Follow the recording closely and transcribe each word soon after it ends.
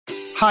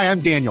Hi,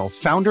 I'm Daniel,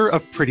 founder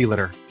of Pretty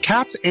Litter.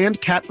 Cats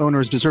and cat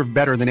owners deserve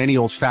better than any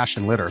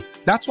old-fashioned litter.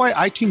 That's why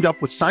I teamed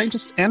up with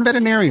scientists and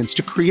veterinarians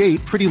to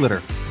create Pretty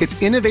Litter.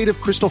 Its innovative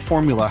crystal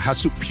formula has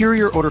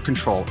superior odor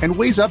control and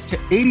weighs up to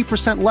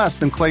 80% less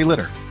than clay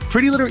litter.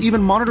 Pretty Litter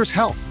even monitors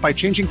health by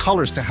changing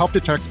colors to help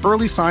detect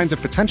early signs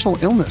of potential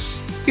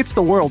illness. It's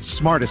the world's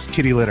smartest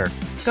kitty litter.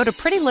 Go to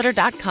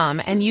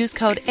prettylitter.com and use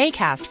code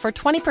ACAST for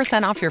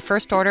 20% off your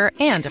first order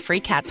and a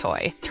free cat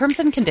toy. Terms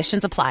and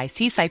conditions apply.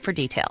 See site for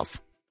details.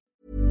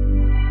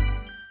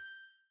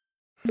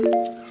 本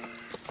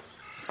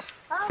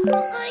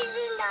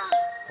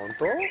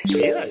当？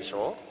見えないでし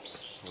ょ？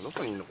ど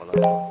こにいるのかな？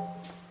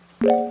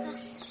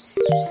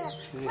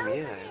見えない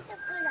よ。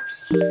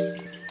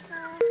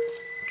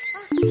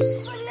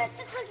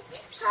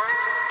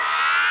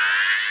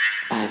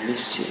I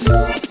miss you.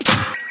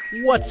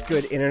 What's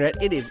good,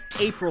 Internet? It is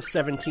April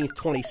 17th,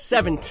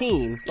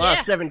 2017. A lot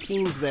of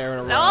 17s there in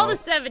a row. All the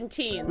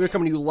 17s. We're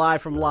coming to you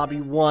live from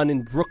Lobby 1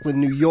 in Brooklyn,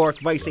 New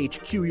York. Vice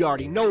HQ, you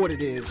already know what it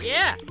is.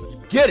 Yeah. Let's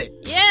get it.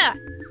 Yeah.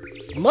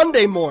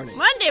 Monday morning.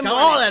 Monday morning. Got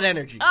all that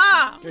energy.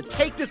 Ah. Gonna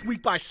take this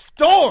week by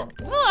storm.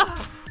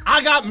 Ugh.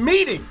 I got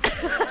meetings.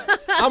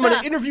 I'm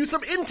gonna interview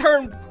some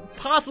intern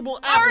possible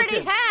applicants.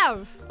 Already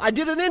have. I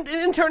did an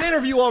intern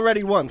interview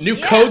already once. New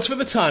codes for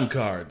the time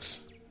cards.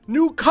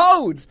 New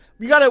codes.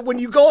 You gotta, when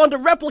you go onto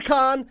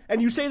Replicon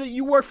and you say that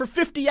you work for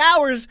 50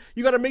 hours,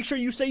 you gotta make sure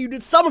you say you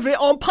did some of it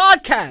on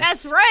podcasts.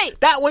 That's right.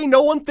 That way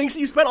no one thinks that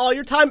you spent all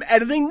your time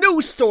editing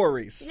news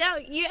stories. No,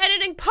 you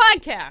editing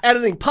podcasts.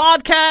 Editing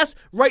podcasts,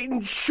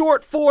 writing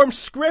short form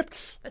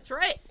scripts. That's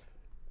right.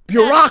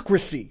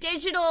 Bureaucracy.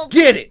 Digital.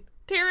 Get it.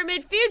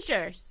 Pyramid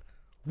futures.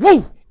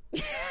 Woo!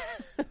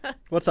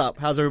 What's up?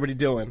 How's everybody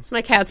doing? It's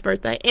my cat's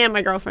birthday and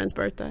my girlfriend's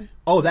birthday.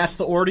 Oh, that's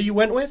the order you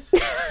went with?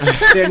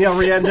 Danielle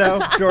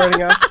Riendo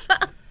joining us.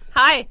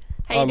 Hi.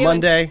 How you doing?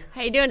 Monday.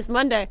 How you doing? It's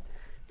Monday.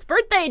 It's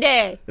birthday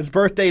day. It's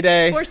birthday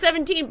day.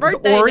 417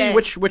 birthday Ori, day.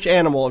 which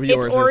animal of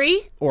yours It's Ori.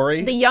 is?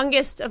 Ori. The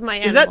youngest of my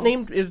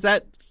animals. Is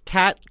that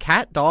cat,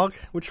 dog?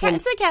 Which cat, one?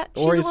 It's a cat.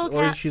 She's Ori's, a little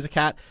cat. She's a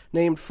cat.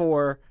 Named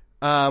for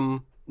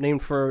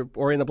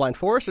Ori in the Blind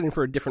Forest, or named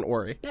for a different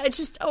Ori? It's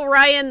just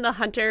Orion the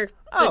hunter.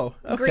 Oh,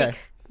 okay. Greek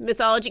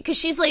mythology. Because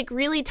she's like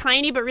really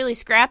tiny but really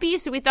scrappy,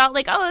 so we thought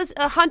like, oh,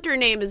 a hunter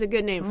name is a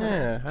good name for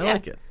her. I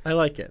like it. I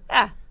like it.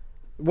 Yeah.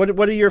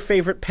 What are your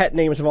favorite pet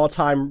names of all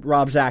time,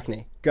 Rob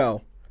Zachney?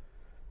 Go.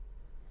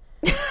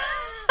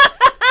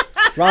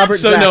 Robert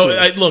So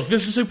Zachney. look,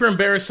 this is super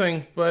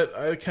embarrassing, but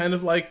I kind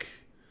of like...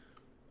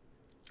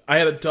 I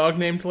had a dog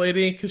named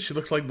Lady, because she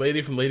looks like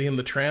Lady from Lady and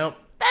the Tramp.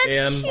 That's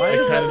and cute. I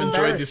kind of enjoyed the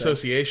Embarrassing.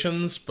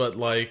 associations, but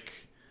like...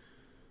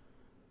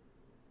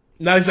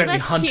 Not exactly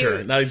That's hunter.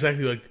 cute. Not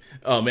exactly like,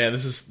 oh man,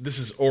 this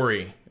is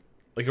Ori.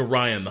 Like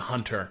Orion, the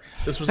hunter.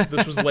 This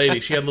was Lady.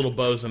 She had little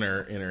bows in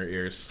her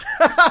ears.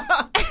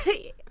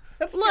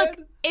 Look,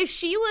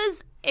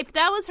 if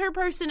that was her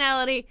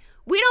personality,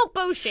 we don't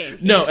bow shame.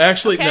 No, here,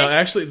 actually,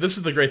 okay? this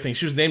is the great thing.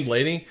 She was named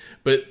Lady,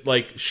 but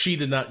like she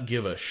did not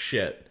give a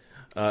shit,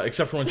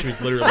 except for when she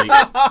was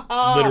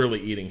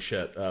literally eating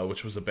shit,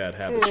 which was a bad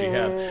habit she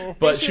had.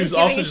 But she she was was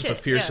also giving a just the shit,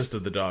 fiercest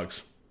of the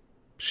dogs.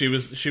 She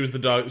was the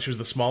dog. She was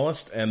the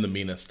smallest and the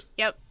meanest.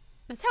 Yep.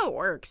 That's how it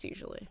works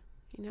usually,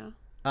 you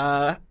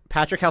know?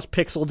 Patrick, how's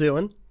Pixel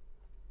doing?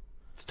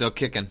 Still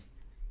kicking.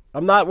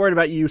 I'm not worried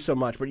about you so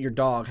much, but your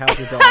dog. How's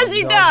your dog? How's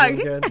your dog?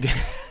 Doing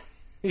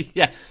good?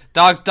 Yeah,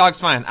 dog's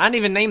fine. I didn't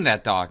even name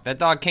that dog. That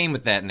dog came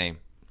with that name.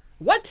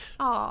 What?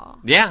 Aw.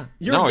 Yeah.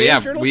 You're a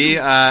game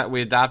journalist?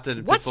 We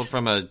adopted What? Pixel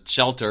from a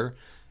shelter,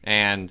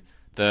 and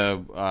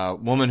the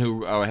woman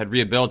who had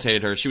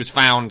rehabilitated her, she was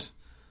found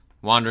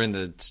wandering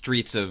the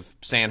streets of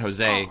San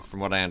Jose,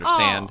 from what I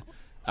understand.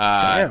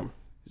 Damn.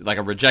 Like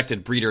a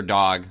rejected breeder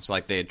dog. So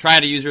like they had tried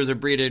to use her as a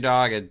breeder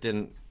dog. It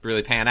didn't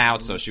really pan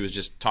out, so she was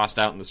just tossed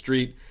out in the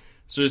street.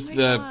 So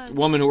the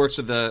woman who works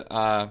with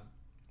the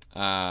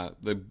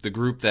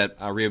group that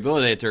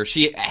rehabilitated her,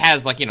 she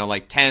has like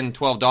 10,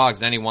 12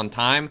 dogs at any one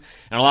time,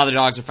 and a lot of the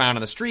dogs are found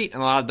on the street,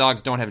 and a lot of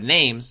dogs don't have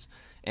names.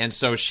 And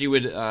so she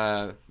would,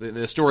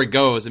 the story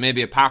goes, it may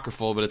be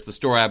apocryphal, but it's the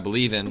story I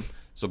believe in,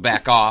 so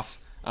back off,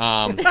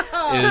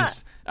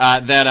 is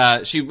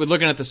that she would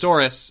look in a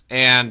thesaurus,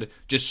 and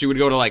she would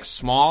go to like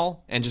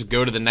small, and just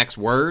go to the next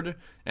word,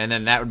 and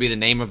then that would be the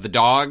name of the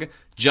dog,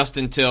 just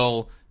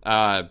until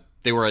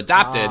they were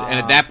adopted, and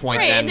at that point,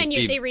 Right, then, and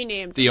then they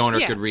renamed the owner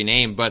them. could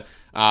rename. But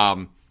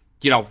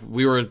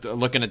we were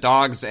looking at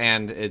dogs,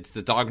 and it's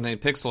the dog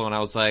named Pixel, and I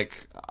was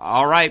like,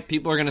 all right,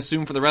 people are going to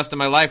assume for the rest of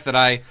my life that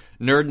I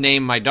nerd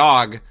named my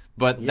dog,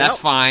 but that's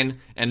fine,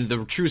 and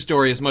the true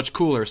story is much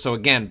cooler. So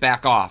again,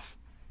 back off.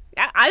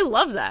 I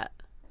love that.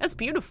 That's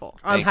beautiful.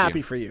 I'm Thank happy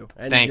you. for you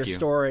and Thank your you.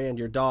 story and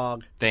your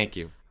dog. Thank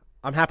you.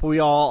 I'm happy we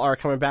all are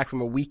coming back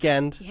from a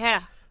weekend.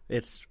 Yeah.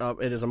 It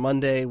is a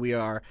Monday.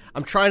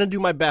 I'm trying to do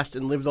my best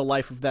and live the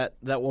life of that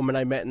woman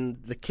I met in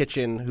the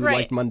kitchen who Right.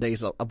 liked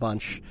Mondays a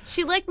bunch.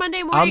 She liked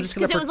Monday mornings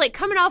because it was like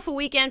coming off a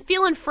weekend,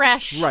 feeling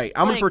fresh. Right.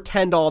 I'm like, gonna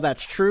pretend all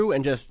that's true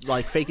and just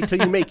like fake it till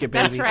you make it,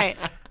 baby. That's right.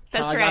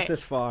 That's how I right. got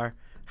this far.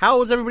 How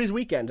was everybody's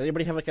weekend? Did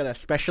anybody have like an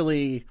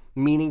especially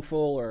meaningful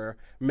or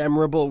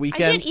memorable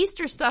weekend? I did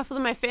Easter stuff with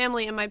my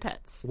family and my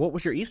pets. What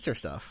was your Easter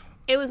stuff?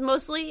 It was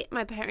mostly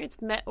my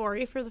parents met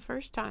Ori for the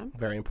first time.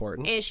 Very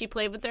important. And she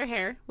played with their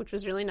hair, which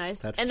was really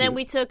nice. That's and cute. then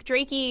we took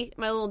Drakey,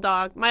 my little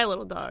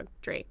dog,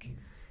 Drake,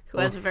 who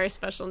has a very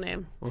special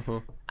name.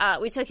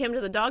 We took him to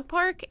the dog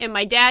park, and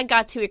my dad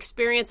got to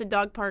experience a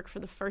dog park for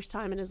the first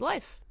time in his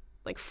life.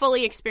 Like,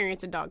 fully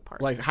experience a dog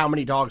park. Like, how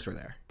many dogs were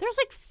there? There's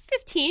like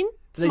 15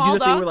 Do they small do the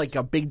dogs. thing where like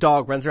a big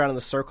dog runs around in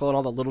the circle and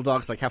all the little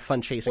dogs like have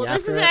fun chasing Well, after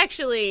this is it?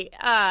 actually,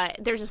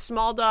 there's a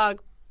small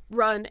dog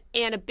run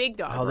and a big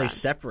dog Oh, run. they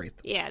separate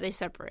them. Yeah, they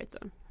separate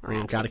them.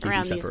 Gotta keep them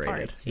around these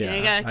separated. parts. Yeah,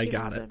 you gotta I keep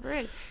got them it.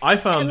 separated. I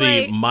found And,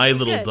 the like, My it's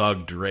Little good.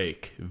 Dog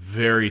Drake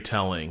very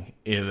telling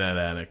in that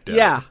anecdote.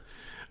 Yeah.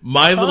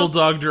 My little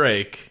dog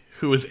Drake,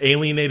 who has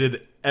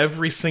alienated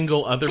every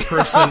single other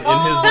person in his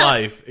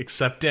life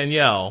except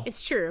Danielle.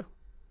 It's true.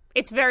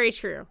 It's very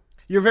true.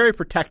 You're very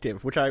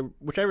protective, which I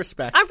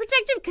respect. I'm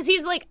protective because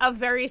he's like a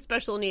very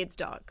special needs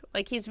dog.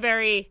 Like he's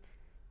very,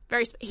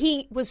 very.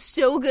 He was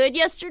so good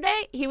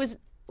yesterday.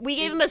 We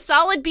gave him a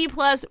solid B+,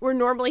 where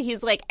normally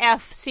he's like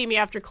F. See me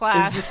after Is the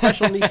class.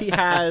 special need he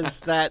has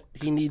that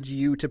he needs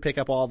you to pick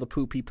up all the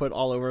poop he put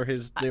all over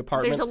the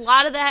apartment? There's a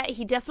lot of that.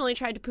 He definitely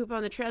tried to poop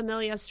on the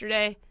treadmill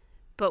yesterday,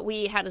 but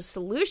we had a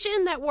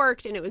solution that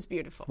worked, and it was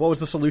beautiful. What was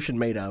the solution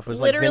made of? Was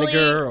it like Literally,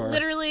 vinegar or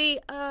literally,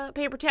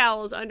 paper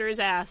towels under his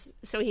ass,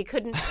 so he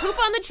couldn't poop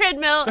on the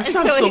treadmill. That's and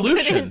not a so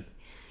solution.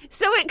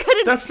 It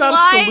couldn't That's not a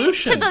fly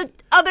solution. to the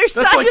other That's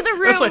side like, of the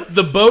room. that's like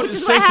the boat which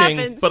is is what sinking,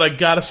 happens. but I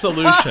got a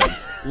solution.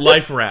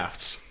 Life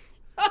rafts.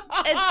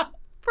 It's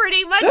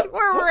pretty much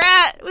where we're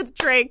at with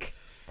Drake,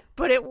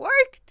 but it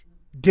worked.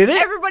 Did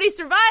it? Everybody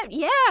survived.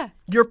 Yeah,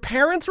 Your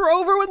parents were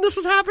over when this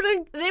was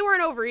happening? they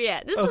weren't over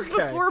yet. This was Okay.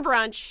 before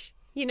brunch.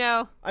 You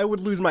know, I would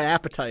lose my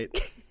appetite.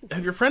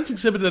 Have your friends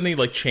exhibited any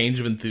like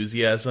change of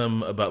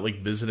enthusiasm about like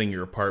visiting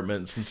your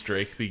apartment since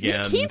Drake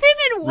began keep him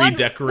in one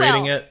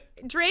redecorating well, it?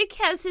 Drake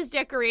has his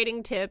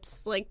decorating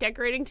tips, like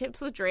decorating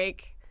tips with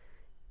Drake.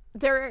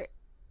 They're,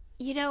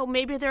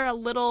 maybe they're a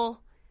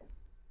little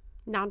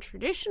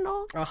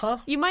non-traditional. Uh-huh.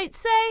 You might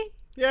say.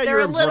 Yeah, they're you're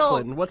a in little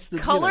Brooklyn. What's the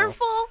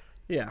colorful.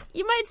 Yeah.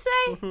 You might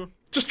say.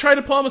 Just try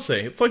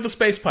diplomacy. It's like the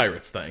Space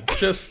Pirates thing.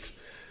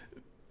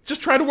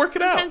 Just try to work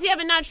it out. Sometimes you have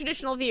a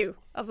non-traditional view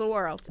of the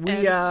world.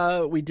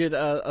 We did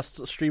a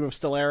stream of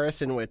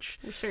Stellaris in which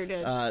We sure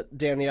did.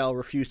 Danielle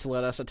refused to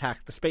let us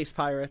attack the space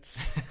pirates.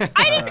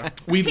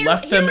 We Here-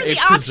 left them here are a the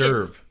options.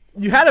 preserve.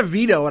 You had a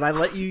veto, and I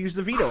let you use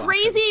the veto option.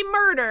 Crazy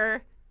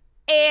murder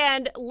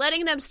and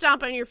letting them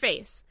stomp on your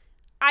face.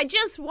 I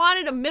just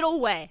wanted a middle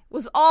way,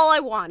 was all I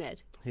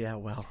wanted. Yeah,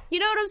 well. You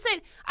know what I'm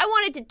saying? I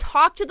wanted to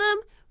talk to them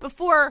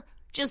before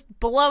just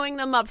blowing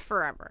them up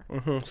forever.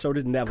 So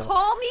did Neville.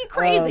 Call me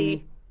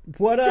crazy.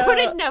 What? So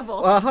did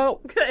Neville. Uh-huh.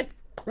 Good.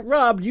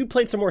 Rob, you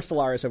played some more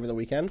Stellaris over the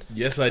weekend.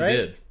 Yes, I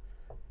did.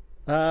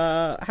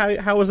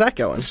 How was that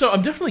going? So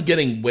I'm definitely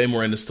getting way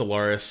more into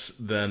Stellaris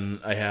than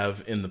I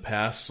have in the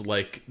past.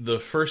 Like, the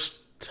first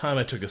time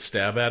I took a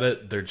stab at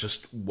it, there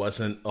just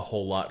wasn't a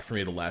whole lot for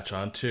me to latch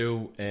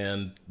onto,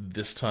 and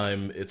this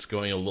time it's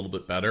going a little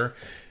bit better.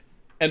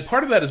 And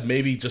part of that is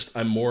maybe just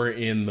I'm more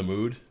in the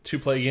mood to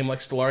play a game like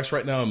Stellaris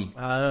right now.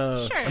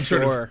 I'm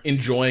sort of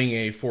enjoying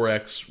a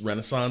 4X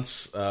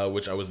renaissance,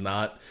 which I was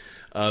not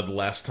the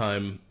last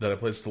time that I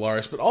played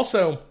Stellaris. But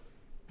also,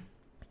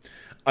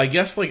 I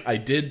guess like I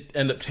did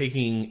end up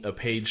taking a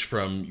page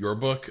from your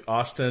book,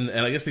 Austin,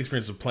 and I guess the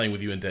experience of playing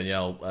with you and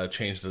Danielle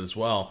changed it as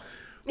well.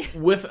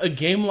 With a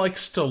game like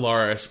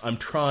Stellaris, I'm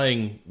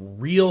trying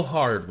real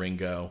hard,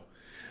 Ringo,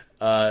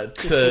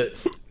 to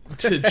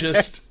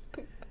just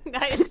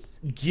Nice.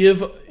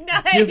 give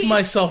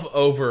myself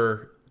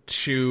over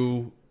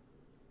to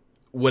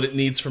what it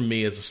needs from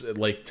me as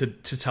like to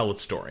tell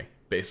its story,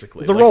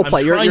 basically. The Like, role I'm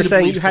play. You're trying to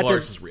saying believe you have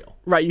Stellaris to is real.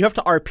 Right, you have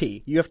to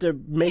RP. You have to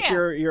make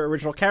Yeah. your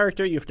original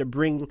character. You have to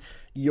bring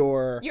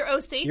your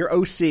OC? your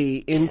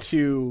OC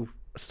into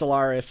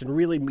Stellaris and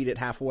really meet it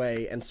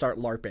halfway and start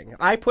LARPing.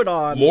 I put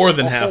on More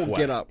than a whole halfway.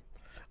 Get up.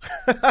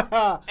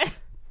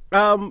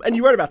 And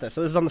you wrote about this,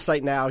 so this is on the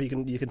site now. You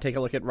can take a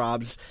look at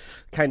Rob's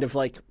kind of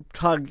like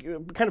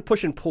kind of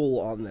push and pull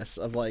on this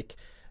of like,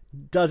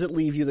 does it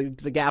leave you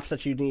the gaps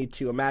that you need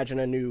to imagine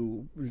a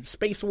new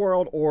space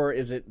world, or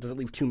does it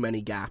leave too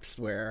many gaps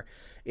where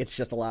it's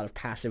just a lot of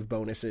passive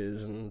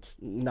bonuses and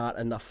not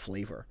enough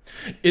flavor?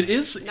 It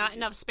is Not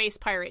enough space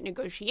pirate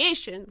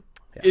negotiation.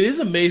 It is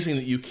amazing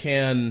that you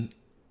can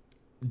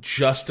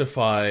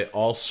justify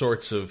all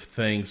sorts of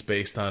things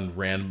based on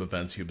random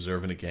events you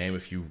observe in a game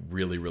if you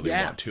really, really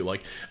want to.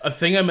 Like, a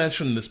thing I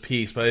mentioned in this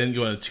piece, but I didn't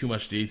go into too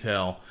much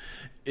detail,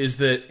 is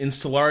that in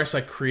Stellaris I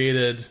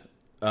created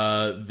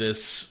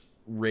this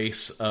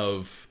race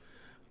of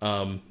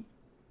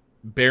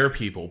bear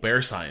people,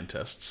 bear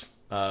scientists,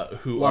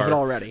 who Love it are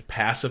already.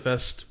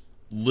 pacifist,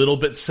 little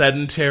bit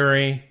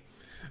sedentary,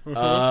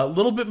 a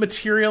little bit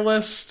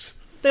materialist.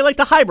 They like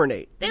to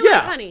hibernate. They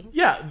like honey.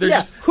 Yeah, they're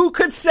Yeah, just who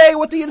could say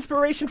what the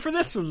inspiration for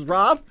this was,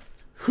 Rob?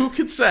 Who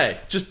could say?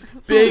 Just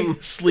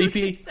big,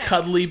 sleepy,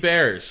 cuddly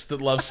bears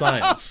that love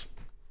science.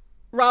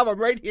 Rob, I'm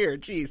right here.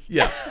 Jeez.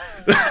 Yeah.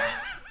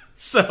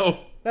 So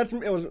This is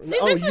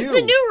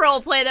the new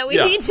role play that we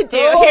need to do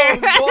Oh, here.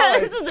 boy.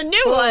 This is the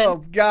new Oh,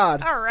 one.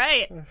 God. All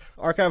right.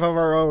 Archive of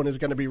Our Own is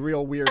going to be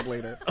real weird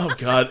later. oh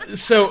god.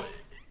 So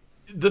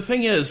the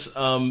thing is,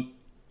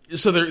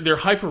 so they're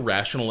hyper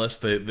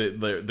rationalist.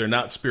 They're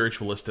not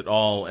spiritualist at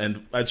all,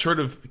 and I sort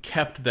of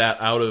kept that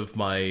out of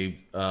my.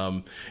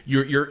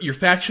 Your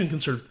faction can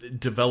sort of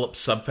develop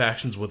sub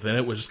factions within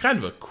it, which is kind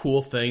of a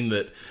cool thing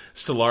that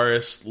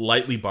Stellaris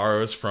lightly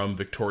borrows from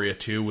Victoria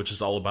 2, which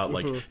is all about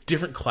like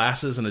different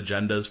classes and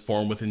agendas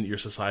form within your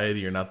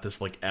society. You're not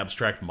this like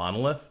abstract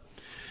monolith.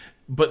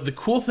 But the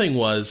cool thing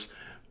was,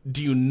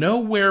 do you know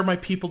where my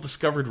people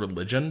discovered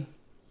religion?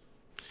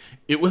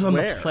 It was on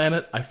the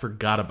planet I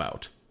forgot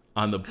about,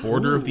 on the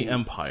border of the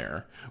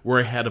Empire, where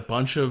I had a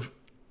bunch of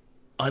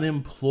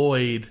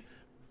unemployed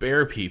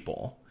bear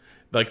people,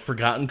 like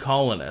forgotten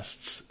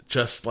colonists,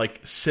 just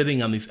like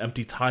sitting on these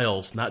empty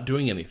tiles, not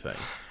doing anything.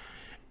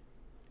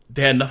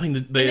 They had nothing to...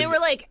 They were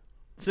like,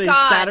 So they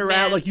God, sat around,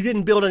 man. like, you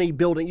didn't build any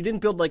building. You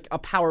didn't build, like, a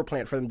power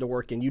plant for them to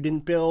work in. You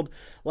didn't build,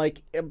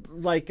 like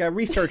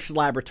research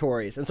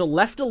laboratories. And so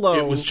left alone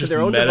it was to just their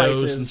own meadows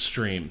devices, and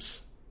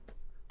streams.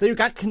 they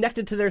got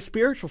connected to their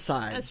spiritual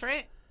side. That's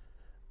right.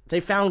 They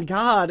found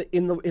God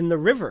in the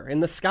river, in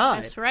the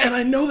sky. That's right. And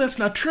I know that's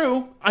not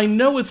true. I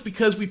know it's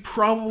because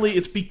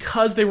it's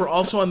because they were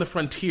also on the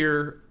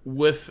frontier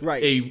with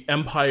a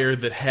empire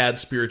that had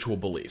spiritual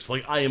beliefs.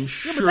 Like, I am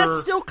sure. Yeah, but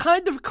that's still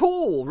kind of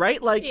cool,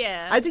 right? Like,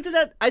 Yeah. I think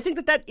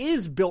that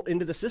is built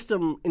into the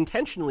system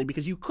intentionally,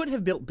 because you could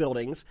have built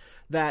buildings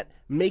that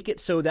make it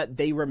so that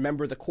they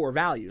remember the core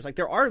values. Like,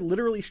 there are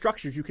literally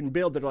structures you can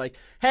build that are like,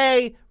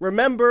 hey,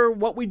 remember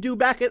what we do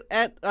back in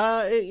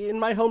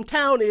my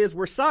hometown is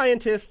we're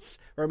scientists.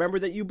 Remember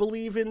that you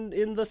believe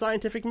in the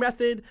scientific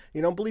method.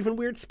 You don't believe in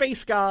weird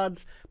space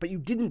gods. But you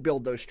didn't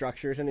build those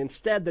structures, and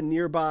instead the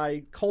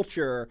nearby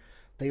culture,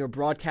 they were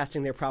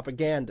broadcasting their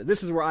propaganda.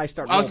 This is where I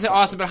start. I was gonna say,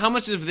 Austin, but how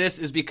much of this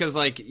is because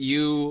like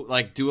you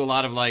like do a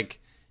lot of like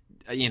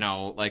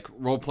like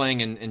role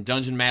playing and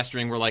dungeon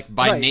mastering, where like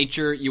by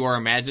nature you are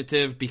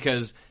imaginative?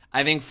 Because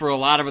I think for a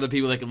lot of other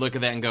people, they could look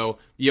at that and go,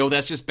 yo,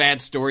 that's just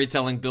bad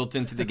storytelling built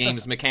into the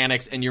game's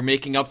mechanics, and you're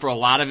making up for a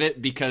lot of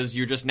it because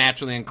you're just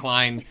naturally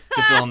inclined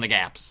to fill in the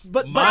gaps.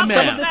 But My some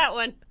man. of this, that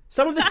one.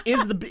 some of this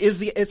is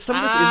big.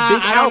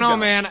 I don't know, algo.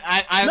 man.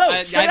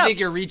 No, straight I up. think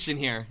you're reaching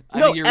here.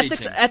 No,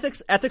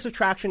 ethics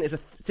attraction is a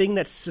thing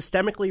that's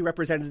systemically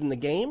represented in the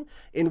game,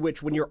 in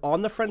which when you're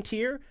on the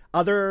frontier,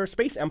 other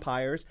space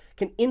empires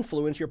can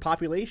influence your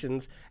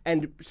populations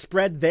and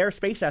spread their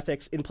space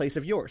ethics in place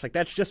of yours. Like,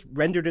 that's just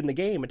rendered in the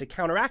game, and to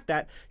counteract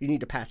that, you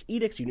need to pass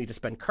edicts, you need to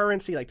spend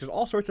currency. Like, there's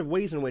all sorts of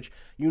ways in which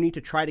you need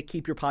to try to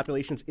keep your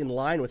populations in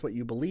line with what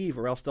you believe,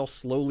 or else they'll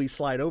slowly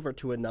slide over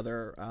to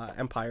another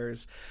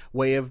empire's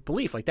way of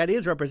belief. Like, that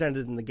is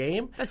represented in the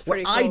game. That's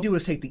pretty What cool. I do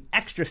is take the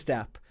extra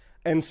step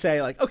and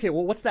say, like, okay,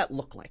 well, what's that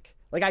look like?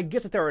 Like, I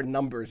get that there are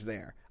numbers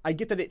there. I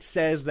get that it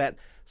says that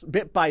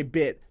bit by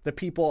bit, the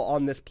people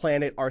on this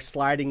planet are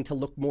sliding to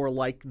look more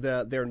like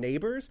their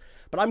neighbors.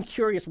 But I'm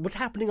curious, what's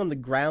happening on the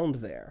ground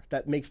there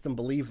that makes them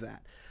believe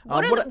that?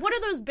 What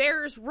are those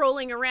bears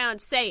rolling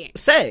around saying?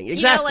 Saying,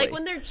 exactly. Like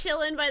when they're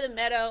chilling by the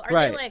meadow, are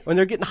Right. they like, When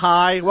they're getting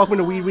high, welcome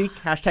to Weed Week,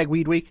 hashtag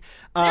Weed Week.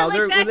 they're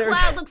like, that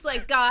cloud looks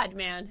like God,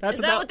 man. Is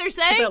that what they're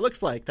saying? That's what that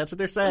looks like. That's what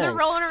they're saying. They're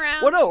rolling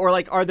around? Well, no, or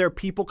like, are there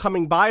people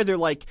coming by? They're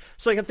like,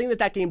 so like a thing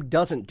that game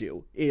doesn't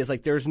do is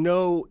like, there's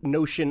no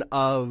notion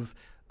of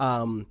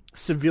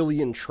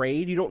civilian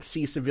trade. You don't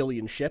see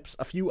civilian ships.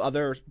 A few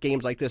other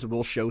games like this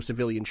will show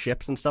civilian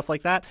ships and stuff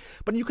like that.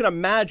 But you can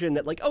imagine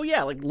that, like, oh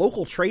yeah, like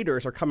local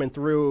traders are coming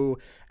through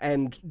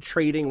and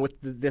trading with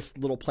this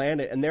little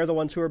planet, and they're the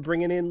ones who are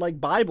bringing in like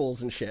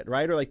Bibles and shit,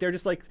 right? Or like they're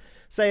just like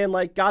saying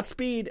like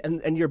Godspeed,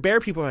 and your bear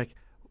people are like,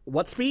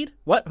 what speed?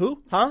 What?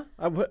 Who? Huh?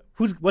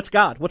 What's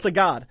God? What's a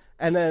God?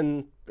 And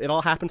then it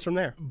all happens from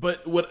there.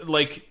 But what,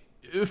 like,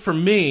 for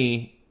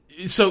me,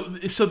 so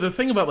the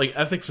thing about like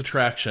ethics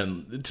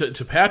attraction,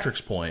 to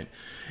Patrick's point,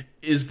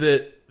 is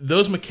that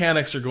those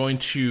mechanics are going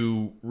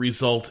to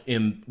result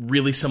in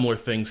really similar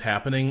things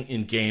happening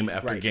in game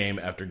after game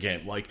after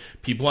game. Like,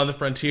 people on the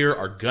frontier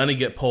are gonna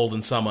get pulled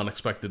in some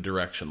unexpected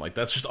direction. Like,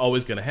 that's just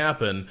always gonna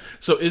happen.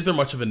 So is there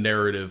much of a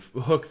narrative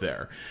hook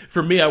there?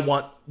 For me, I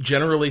want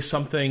generally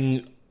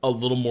something a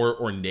little more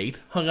ornate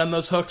hung on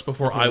those hooks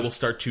before I will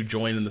start to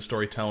join in the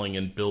storytelling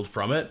and build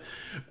from it.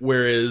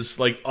 Whereas,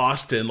 like,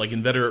 Austin, like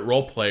inveterate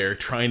role player,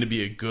 trying to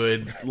be a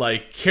good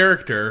like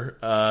character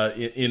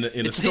in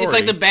a story.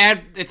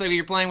 It's like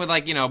you're playing with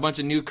like a bunch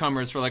of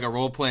newcomers for like a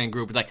role playing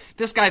group. It's like,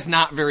 this guy's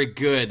not very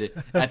good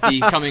at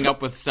the coming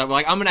up with stuff.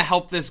 Like, I'm going to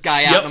help this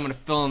guy out and I'm going to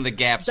fill in the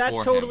gaps. That's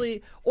for totally.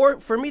 him.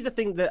 Or for me,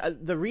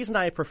 the reason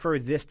I prefer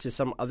this to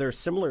some other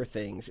similar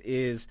things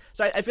is,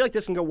 so I feel like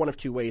this can go one of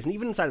two ways, and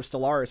even inside of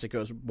Stellaris, it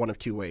goes one of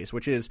two ways,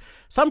 which is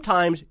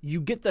sometimes you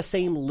get the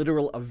same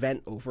literal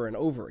event over and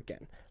over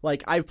again.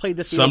 Like, I've played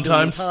this game a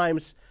million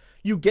times.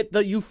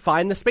 you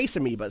find the space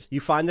amoebas, you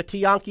find the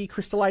Tiyanki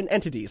crystalline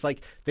entities.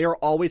 Like, they are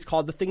always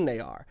called the thing they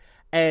are.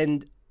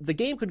 And the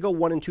game could go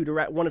one of two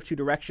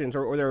directions,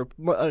 or there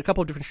are a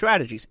couple of different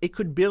strategies. It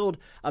could build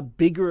a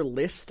bigger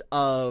list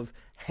of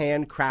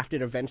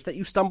handcrafted events that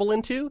you stumble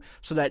into,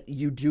 so that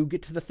you do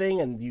get to the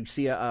thing and you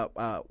see a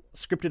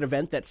scripted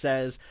event that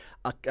says,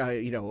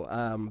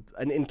 an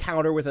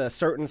encounter with a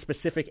certain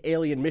specific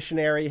alien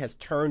missionary has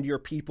turned your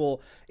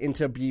people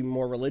into being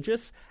more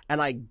religious.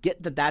 And I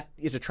get that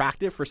is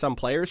attractive for some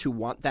players who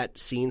want that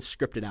scene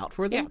scripted out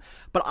for them. Yeah.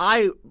 But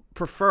I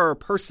prefer,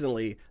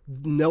 personally,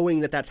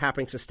 knowing that that's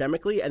happening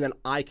systemically, and then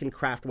I can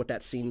craft what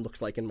that scene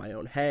looks like in my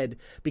own head,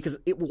 because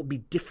it will be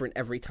different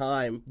every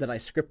time that I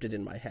script it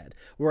in my head.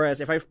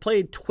 Whereas if I've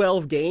played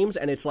 12 games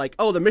and it's like,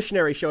 oh, the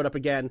missionary showed up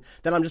again,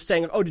 then I'm just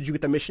saying, oh, did you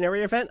get the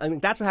missionary event? I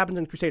think that's what happens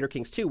in Crusader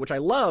Kings 2, which I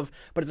love,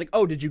 but it's like,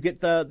 oh, did you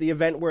get the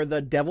event where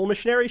the devil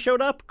missionary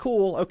showed up?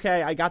 Cool,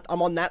 okay,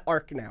 I'm on that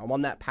arc now. I'm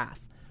on that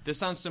path. This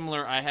sounds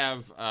similar. I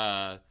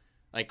have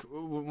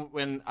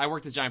when I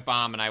worked at Giant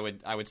Bomb, and I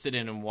would sit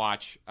in and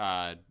watch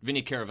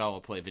Vinny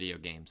Caravello play video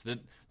games.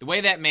 The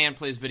way that man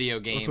plays video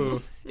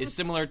games is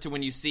similar to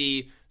when you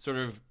see sort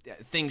of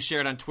things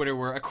shared on Twitter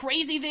where a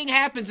crazy thing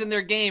happens in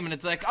their game, and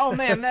it's like, oh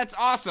man, that's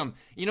awesome.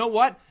 You know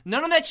what?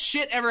 None of that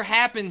shit ever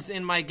happens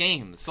in my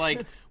games.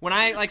 Like, when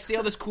I see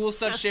all this cool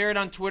stuff shared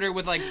on Twitter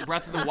with like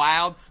Breath of the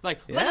Wild, like,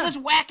 look at this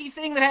wacky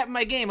thing that happened in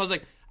my game. I was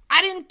like,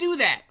 I didn't do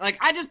that. Like,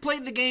 I just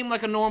played the game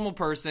like a normal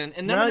person,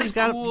 and none of this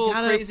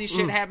crazy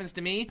shit happens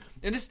to me.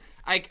 And this,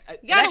 it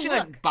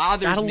actually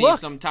bothers me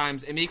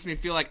sometimes. It makes me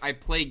feel like I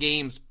play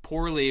games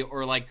poorly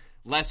or like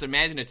less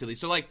imaginatively.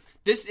 So like,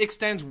 this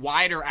extends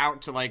wider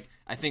out to like,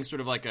 I think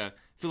sort of like a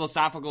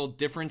philosophical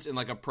difference in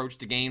like approach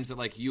to games that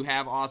like you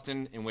have,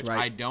 Austin, in which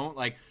I don't.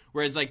 Like,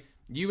 whereas like,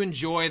 you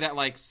enjoy that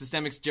like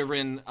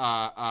systemics-driven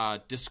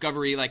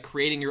discovery, like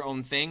creating your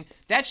own thing.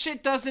 That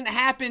shit doesn't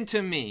happen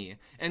to me.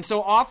 And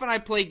so often I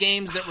play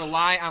games that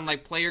rely on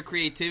like player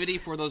creativity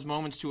for those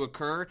moments to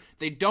occur.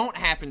 They don't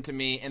happen to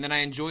me, and then I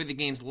enjoy the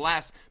games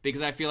less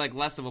because I feel like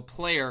less of a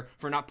player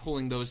for not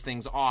pulling those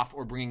things off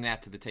or bringing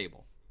that to the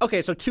table.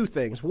 Okay, so two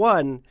things.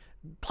 One,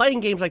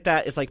 playing games like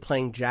that is like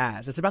playing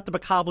jazz. It's about the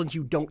bokoblins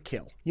you don't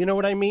kill. You know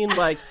what I mean?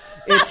 Like,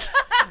 it's...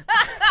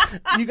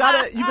 You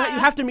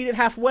have to meet it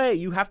halfway.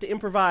 You have to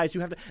improvise.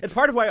 It's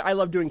part of why I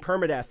love doing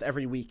permadeath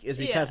every week, is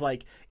because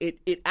like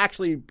it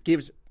actually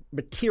gives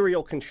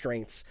material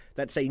constraints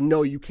that say,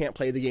 no, you can't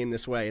play the game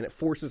this way, and it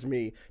forces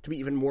me to be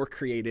even more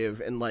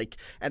creative, and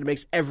it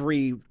makes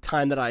every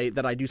time that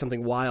I do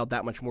something wild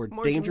that much more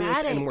dangerous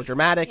and more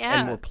dramatic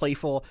and more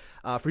playful.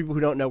 For people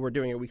who don't know, we're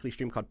doing a weekly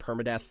stream called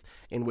Permadeath,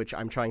 in which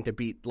I'm trying to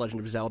beat Legend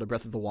of Zelda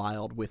Breath of the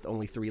Wild with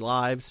only 3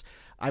 lives.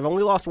 I've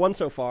only lost 1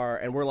 so far,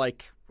 and we're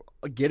like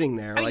getting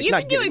there. I mean, you've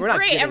been doing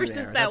great ever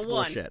since that That's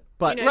one. Bullshit.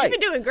 But you've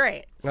been doing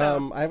great.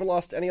 So. I haven't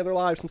lost any other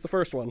lives since the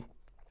first one,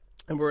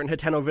 and we're in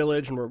Hateno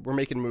Village, and we're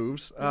making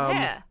moves.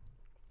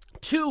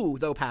 2,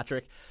 though,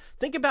 Patrick,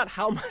 think about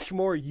how much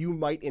more you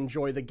might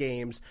enjoy the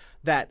games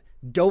that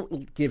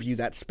don't give you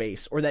that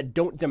space, or that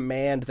don't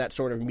demand that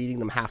sort of meeting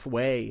them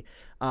halfway,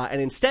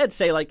 and instead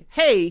say like,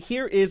 hey,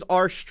 here is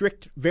our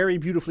strict, very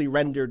beautifully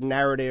rendered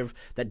narrative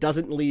that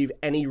doesn't leave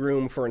any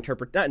room for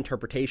not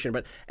interpretation,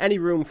 but any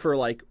room for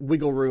like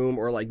wiggle room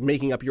or like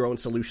making up your own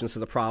solutions to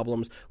the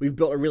problems. We've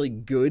built a really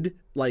good,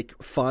 like,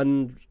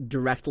 fun,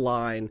 direct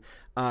line.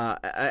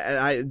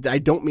 I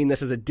don't mean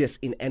this as a diss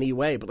in any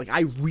way, but like,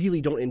 I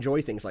really don't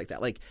enjoy things like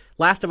that. Like,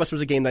 Last of Us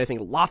was a game that I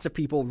think lots of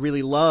people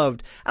really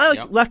loved, and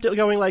I left it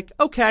going like,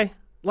 okay,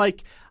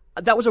 like,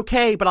 that was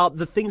okay, but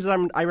the things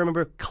that I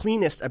remember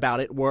cleanest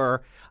about it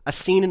were a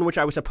scene in which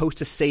I was supposed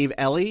to save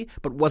Ellie,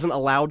 but wasn't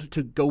allowed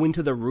to go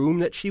into the room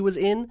that she was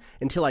in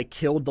until I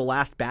killed the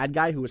last bad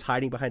guy who was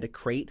hiding behind a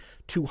crate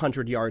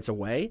 200 yards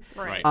away.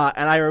 Right.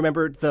 And I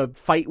remember the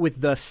fight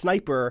with the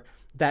sniper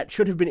that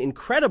should have been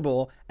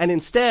incredible, and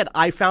instead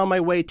I found my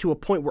way to a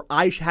point where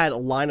I had a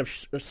line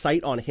of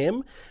sight on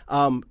him,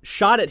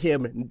 shot at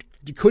him,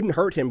 couldn't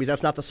hurt him because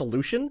that's not the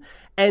solution,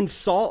 and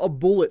saw a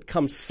bullet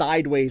come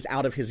sideways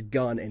out of his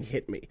gun and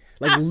hit me.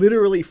 Like,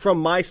 literally from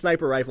my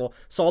sniper rifle,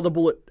 saw the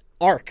bullet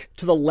arc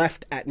to the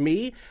left at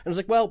me, and I was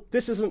like, well,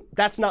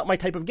 that's not my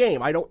type of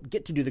game. I don't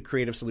get to do the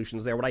creative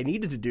solutions there. What I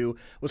needed to do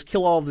was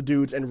kill all of the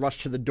dudes and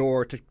rush to the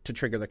door to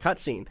trigger the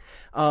cutscene.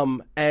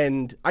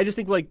 And I just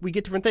think, like, we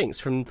get different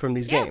things from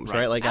these games,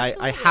 right? Like,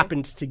 I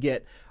happened to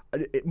get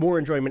more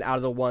enjoyment out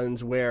of the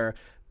ones where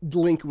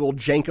Link will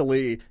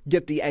jankily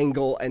get the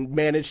angle and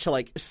manage to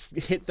like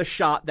hit the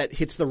shot that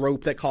hits the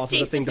rope that causes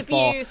the thing to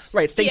fall.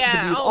 Right, stasis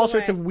abuse, all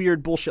sorts of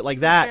weird bullshit like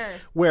that.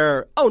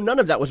 Where none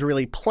of that was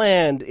really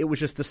planned. It was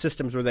just the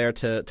systems were there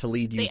to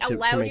lead you to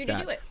make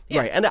that. Do it.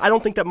 Yeah. Right, and I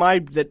don't think that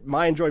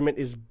my enjoyment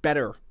is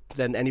better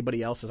than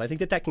anybody else's. I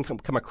think that can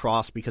come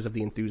across because of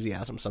the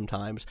enthusiasm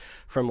sometimes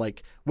from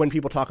like when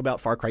people talk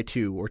about Far Cry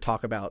 2 or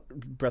talk about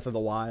Breath of the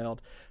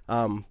Wild,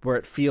 where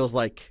it feels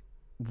like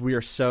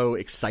we're so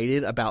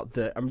excited about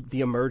the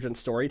emergent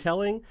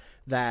storytelling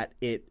that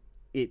it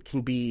can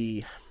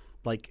be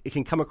like, it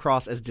can come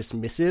across as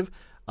dismissive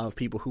of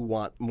people who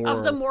want more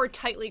of the more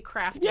tightly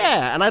crafted.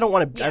 Yeah, and I don't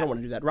want to. I don't want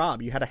to do that.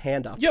 Rob, you had a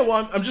hand up. Yeah,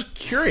 well, I'm just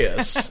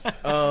curious.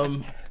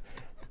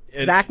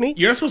 Zachney?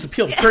 You're not supposed to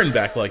peel the curtain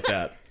back like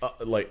that,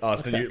 like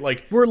Austin. Okay. You're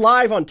like, we're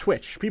live on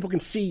Twitch. People can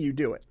see you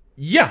do it.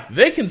 Yeah,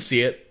 they can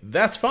see it.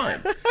 That's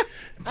fine.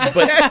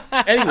 But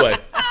anyway,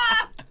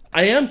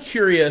 I am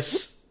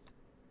curious.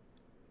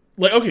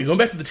 Like, okay, going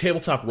back to the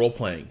tabletop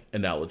role-playing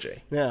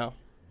analogy. Yeah.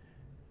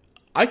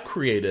 I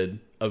created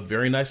a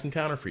very nice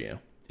encounter for you.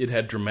 It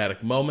had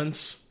dramatic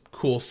moments,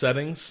 cool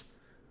settings.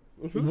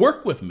 Mm-hmm.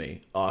 Work with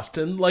me,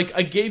 Austin. Like,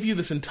 I gave you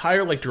this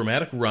entire, like,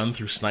 dramatic run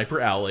through Sniper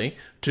Alley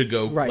to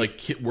go,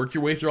 like, work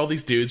your way through all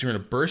these dudes. You're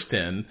going to burst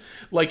in.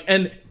 Like,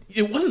 and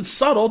it wasn't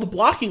subtle. The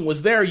blocking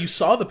was there. You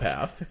saw the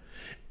path.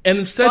 And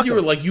instead you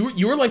were like,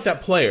 you were like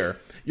that player.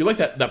 You're like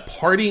that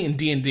party in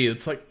D&D.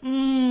 It's like,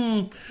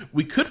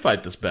 we could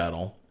fight this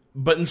battle.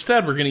 But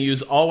instead, we're going to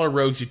use all our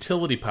rogues'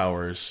 utility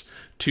powers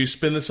to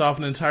spin this off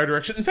in an entire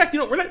direction. In fact,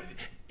 we're not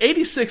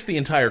 86 the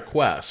entire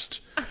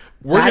quest.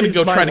 We're going to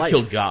go try to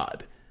kill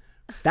God.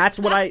 That's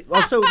what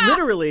so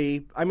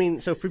literally, I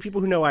mean, so for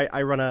people who know,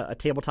 I run a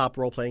tabletop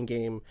role-playing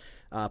game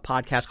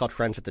podcast called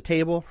Friends at the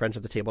Table,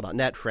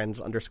 friendsattetable.net,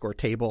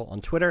 friends_table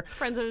on Twitter.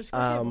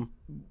 Friends_table.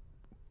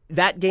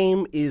 That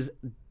game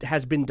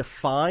has been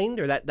defined,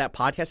 or that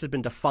podcast has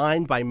been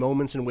defined by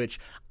moments in which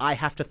I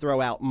have to throw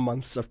out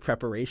months of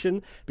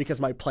preparation because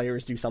my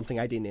players do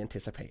something I didn't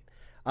anticipate.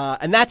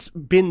 And that's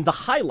been the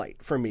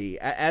highlight for me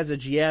as a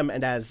GM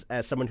and as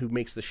someone who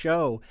makes the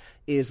show,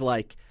 is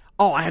like,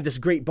 oh, I have this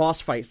great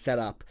boss fight set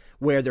up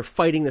where they're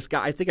fighting this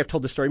guy. I think I've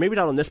told this story, maybe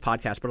not on this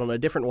podcast, but on a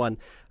different one,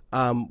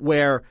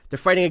 where they're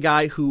fighting a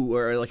guy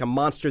or like a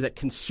monster that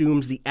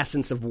consumes the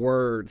essence of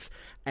words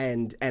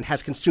and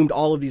has consumed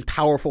all of these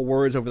powerful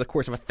words over the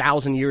course of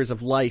 1,000 years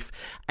of life.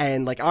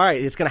 And like, all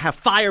right, it's going to have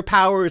fire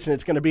powers and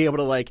it's going to be able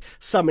to like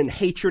summon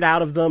hatred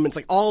out of them. It's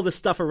like all this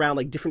stuff around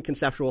like different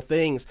conceptual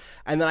things.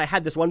 And then I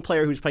had this one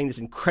player who's playing this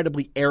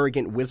incredibly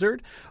arrogant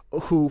wizard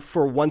who,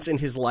 for once in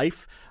his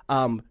life,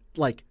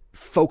 like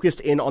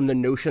focused in on the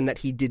notion that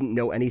he didn't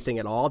know anything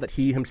at all, that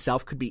he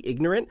himself could be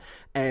ignorant,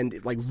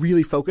 and like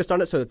really focused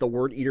on it so that the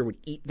word eater would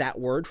eat that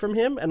word from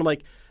him. And I'm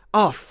like,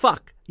 oh,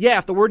 fuck. Yeah,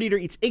 if the word eater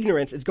eats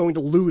ignorance, it's going to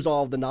lose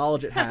all of the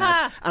knowledge it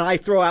has. And I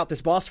throw out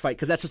this boss fight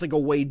because that's just like a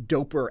way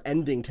doper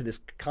ending to this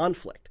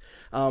conflict.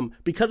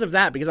 Because of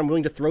that, because I'm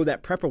willing to throw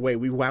that prep away,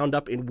 we wound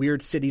up in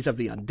weird cities of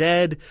the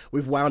undead.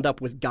 We've wound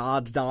up with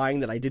gods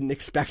dying that I didn't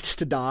expect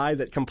to die,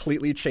 that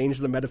completely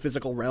changed the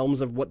metaphysical realms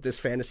of what this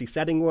fantasy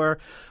setting were.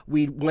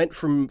 We went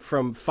from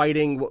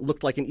fighting what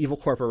looked like an evil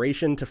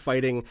corporation to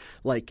fighting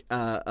like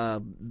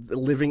a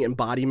living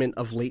embodiment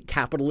of late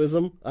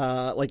capitalism.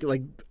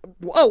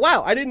 Oh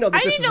wow, I didn't know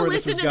that this is where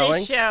this was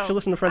going. Show. Should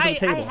listen to Friends at the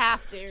Table. I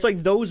have to. So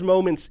like those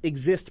moments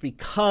exist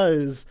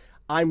because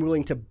I'm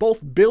willing to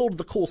both build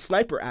the cool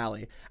Sniper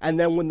Alley, and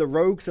then when the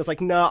rogue says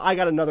like, no, I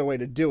got another way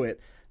to do it,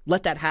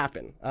 let that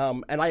happen.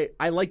 And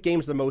I like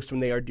games the most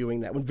when they are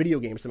doing that, when video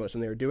games the most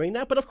when they are doing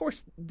that. But of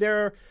course,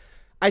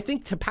 I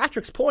think to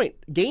Patrick's point,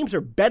 games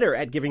are better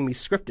at giving me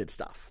scripted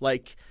stuff.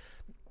 Like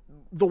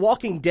The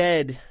Walking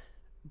Dead,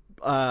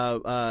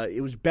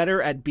 it was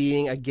better at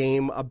being a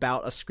game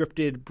about a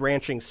scripted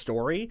branching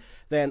story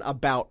than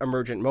about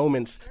emergent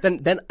moments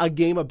than a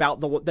game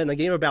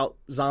about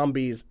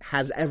zombies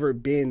has ever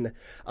been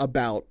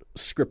about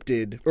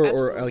scripted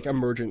or like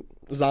emergent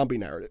zombie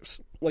narratives.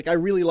 Like I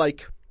really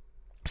like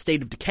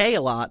State of Decay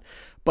a lot,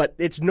 but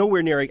it's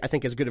nowhere near, I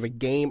think, as good of a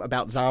game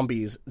about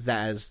zombies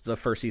as the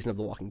first season of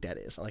The Walking Dead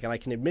is. Like, and I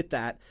can admit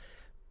that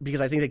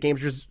because I think that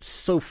games are just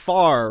so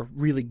far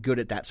really good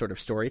at that sort of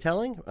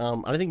storytelling.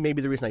 And I think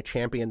maybe the reason I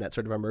champion that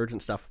sort of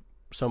emergent stuff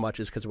so much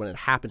is because when it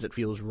happens, it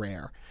feels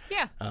rare.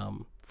 Yeah.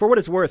 For what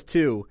it's worth,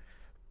 too,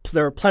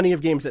 there are plenty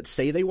of games that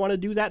say they want to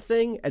do that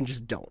thing and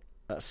just don't.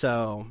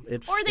 So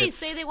it's or they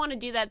say they want to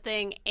do that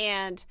thing,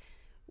 and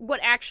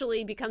what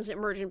actually becomes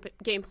emergent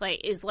gameplay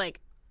is like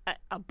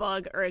a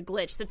bug or a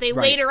glitch that they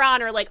later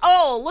on are like,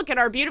 oh, look at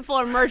our beautiful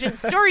emergent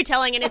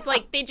storytelling, and it's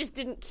like they just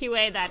didn't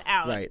QA that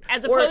out. Right.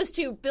 As opposed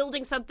to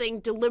building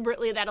something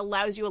deliberately that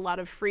allows you a lot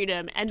of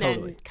freedom and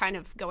then kind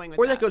of going with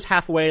that. Or that goes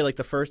halfway, like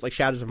the first, like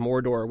Shadows of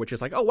Mordor, which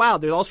is like, oh, wow,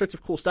 there's all sorts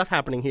of cool stuff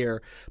happening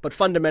here, but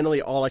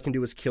fundamentally all I can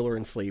do is kill or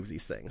enslave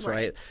these things,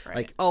 right?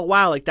 Like, oh,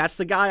 wow, like that's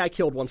the guy I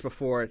killed once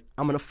before.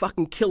 I'm going to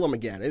fucking kill him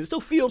again. And it still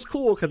feels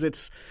cool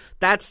because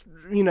that's,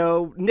 you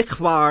know,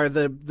 Nikvar,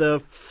 the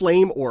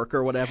flame orc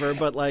or whatever,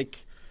 but like...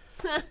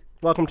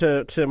 Welcome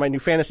to my new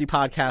fantasy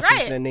podcast. I'm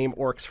going to name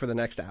orcs for the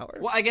next hour.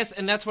 Well, I guess,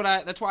 and that's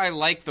why I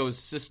like those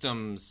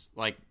systems.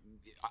 Like,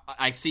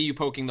 I see you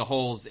poking the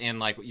holes in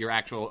like your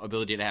actual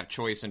ability to have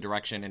choice and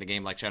direction in a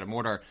game like Shadow of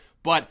Mordor.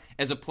 But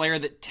as a player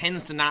that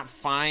tends to not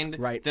find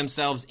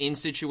themselves in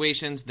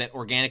situations that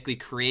organically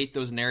create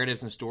those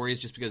narratives and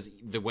stories, just because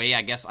the way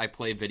I guess I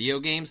play video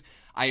games,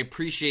 I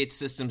appreciate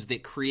systems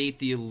that create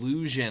the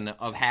illusion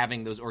of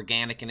having those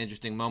organic and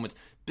interesting moments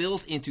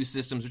built into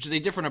systems, which is a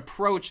different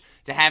approach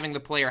to having the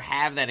player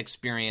have that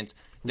experience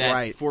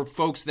that for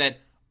folks that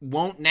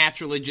won't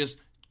naturally just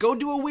go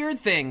do a weird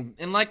thing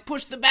and like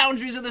push the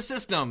boundaries of the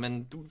system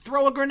and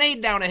throw a grenade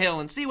down a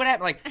hill and see what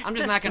happens. Like, I'm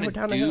just not going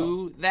to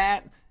do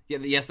that. Yeah,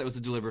 yes, that was a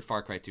deliberate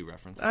Far Cry 2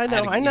 reference. I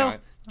know.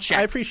 Check.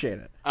 I appreciate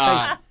it.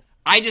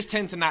 I just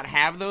tend to not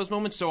have those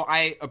moments, so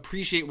I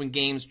appreciate when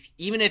games,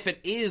 even if it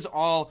is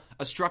all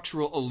a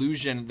structural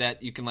illusion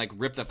that you can like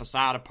rip the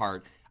facade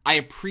apart, I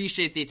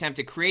appreciate the attempt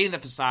at creating the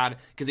facade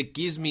because it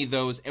gives me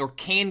those, or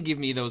can give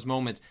me those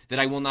moments that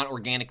I will not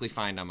organically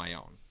find on my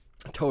own.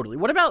 Totally.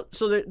 What about,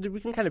 so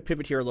we can kind of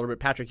pivot here a little bit,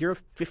 Patrick. You're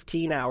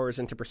 15 hours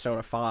into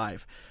Persona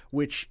 5,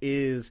 which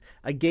is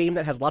a game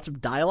that has lots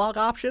of dialogue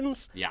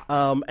options. Yeah.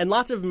 And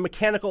lots of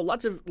mechanical,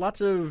 lots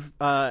of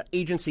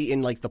agency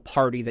in like the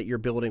party that you're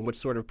building, which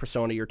sort of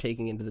persona you're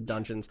taking into the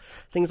dungeons,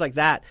 things like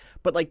that.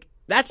 But like,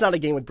 that's not a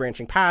game with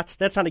branching paths.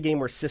 That's not a game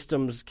where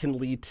systems can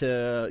lead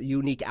to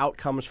unique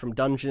outcomes from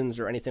dungeons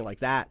or anything like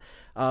that.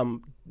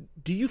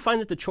 Do you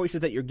find that the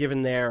choices that you're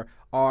given there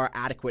are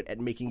adequate at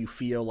making you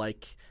feel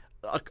like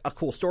a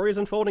cool story is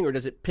unfolding, or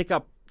does it pick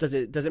up? Does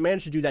it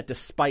manage to do that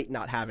despite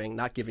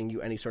not giving you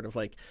any sort of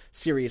like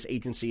serious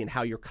agency in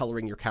how you're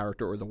coloring your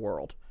character or the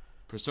world?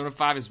 Persona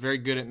 5 is very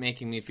good at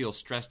making me feel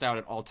stressed out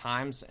at all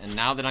times, and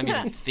now that I'm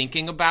even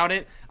thinking about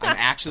it, I'm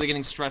actually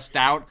getting stressed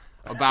out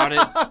about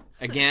it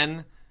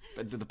again.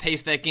 But the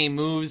pace that game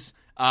moves,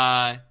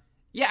 I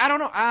don't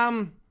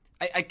know.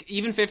 I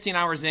even 15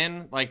 hours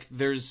in, like,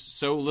 there's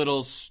so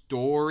little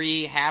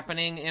story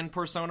happening in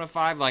Persona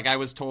 5. Like, I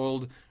was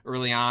told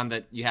early on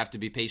that you have to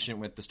be patient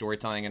with the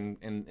storytelling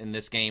in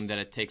this game, that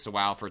it takes a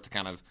while for it to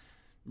kind of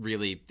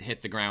really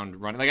hit the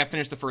ground running. Like, I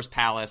finished the first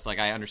palace. Like,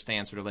 I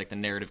understand sort of, like, the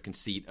narrative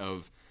conceit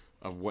of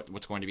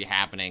what's going to be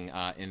happening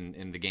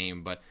in the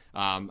game. But,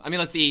 I mean,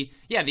 like, the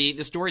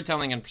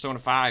storytelling in Persona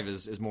 5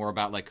 is more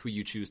about, like, who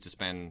you choose to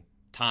spend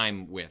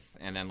time with,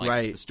 and then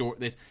like the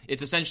story,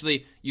 it's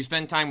essentially you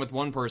spend time with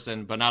one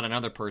person but not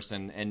another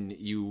person, and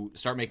you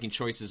start making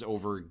choices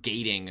over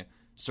gating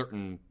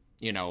certain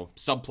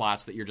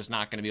subplots that you're just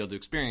not going to be able to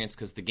experience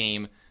because the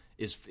game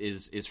is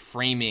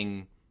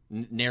framing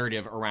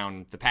narrative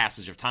around the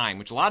passage of time,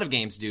 which a lot of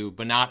games do,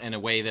 but not in a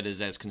way that is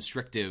as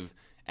constrictive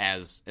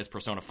as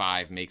Persona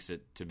 5 makes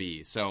it to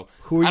be. So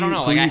I don't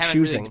know, like I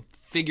haven't really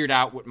figured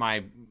out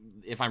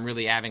if I'm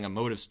really having a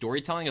mode of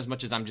storytelling as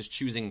much as I'm just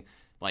choosing,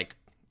 like,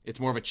 it's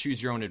more of a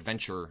choose your own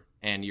adventure,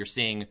 and you're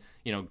seeing,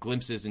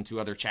 glimpses into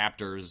other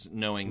chapters,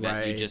 knowing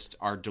that you just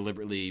are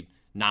deliberately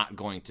not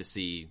going to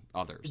see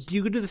others. Do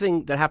you do the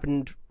thing that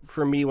happened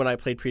for me when I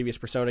played previous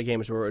Persona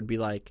games where it would be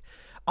like,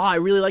 oh, I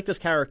really like this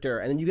character,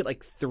 and then you get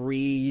like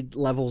 3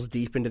 levels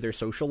deep into their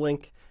social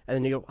link, and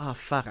then you go, oh,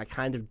 fuck, I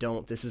kind of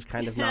don't. This is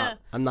kind of not,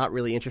 I'm not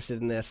really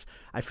interested in this.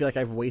 I feel like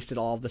I've wasted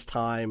all of this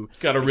time.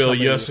 Got a real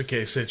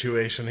Yosuke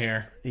situation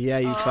here. Yeah,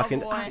 you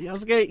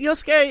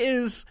Yosuke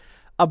is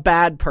a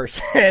bad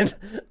person,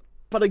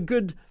 but a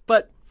good,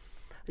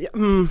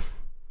 I'm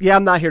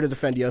not here to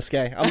defend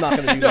Yosuke. I'm not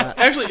going to do that.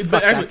 Actually,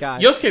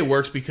 Yosuke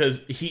works because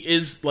he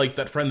is like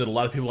that friend that a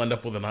lot of people end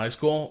up with in high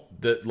school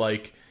that,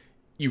 like,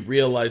 you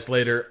realize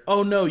later,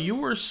 oh no, you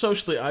were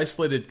socially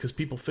isolated because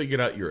people figured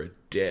out you're a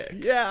dick.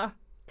 Yeah,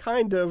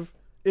 kind of.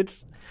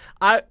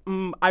 I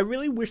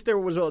really wish there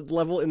was a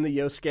level in the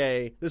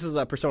Yosuke, this is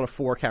a Persona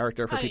 4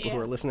 character for people who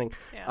are listening,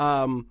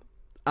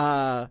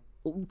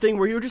 thing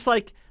where you're just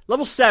like,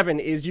 level 7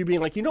 is you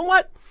being like, you know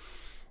what?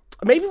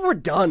 Maybe we're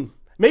done.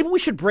 Maybe we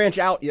should branch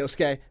out,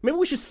 Yosuke. Maybe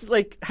we should,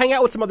 like, hang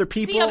out with some other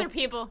people.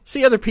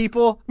 See other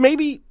people.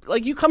 Maybe,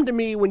 like, you come to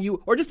me when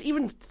you, or just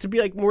even to be,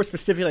 like, more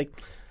specific, like,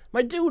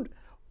 my dude,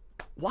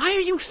 why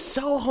are you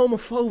so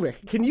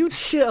homophobic? Can you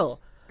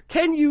chill?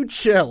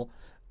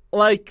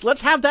 Like,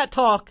 let's have that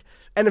talk.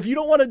 And if you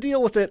don't want to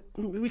deal with it,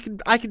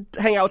 I could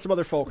hang out with some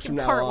other folks from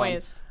now on.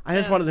 Ways. I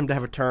just wanted him to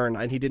have a turn,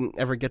 and he didn't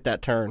ever get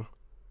that turn.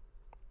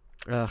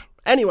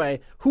 Anyway,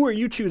 who are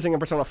you choosing in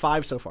Persona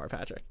 5 so far,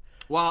 Patrick?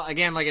 Well,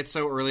 again, like, it's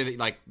so early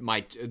that,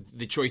 like,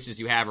 the choices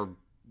you have are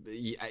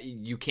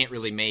you can't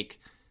really make.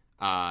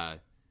 The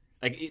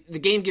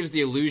game gives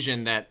the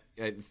illusion that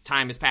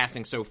time is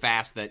passing so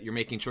fast that you're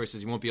making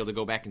choices you won't be able to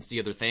go back and see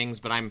other things.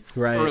 But I'm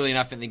early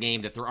enough in the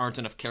game that there aren't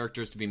enough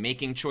characters to be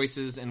making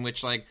choices in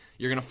which, like,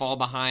 you're going to fall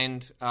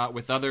behind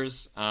with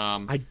others.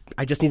 I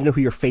just need to know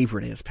who your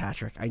favorite is,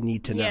 Patrick. I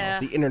need to know. Yeah.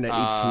 The internet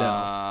needs to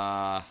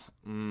know.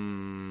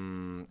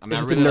 The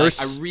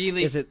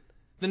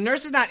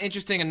nurse is not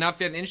interesting enough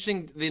yet.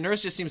 The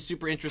nurse just seems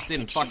super interested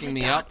in fucking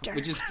me up,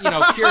 which is,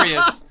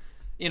 curious.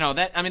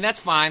 That's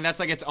fine. That's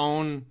like its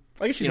own,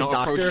 I guess she's a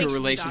doctor. Approach to a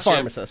relationship.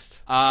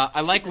 Pharmacist.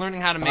 I like learning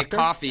how to make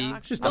coffee.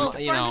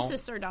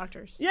 Pharmacists are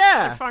doctors.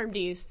 Yeah. They're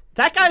PharmDs.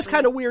 That guy's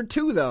kind of weird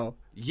too, though.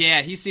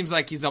 Yeah, he seems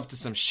like he's up to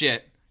some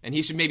shit. And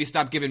he should maybe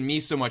stop giving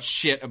me so much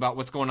shit about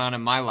what's going on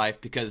in my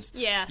life, because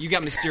you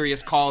got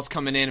mysterious calls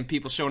coming in and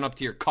people showing up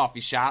to your coffee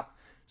shop.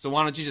 So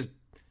why don't you just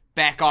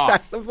back off?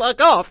 Back the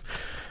fuck off.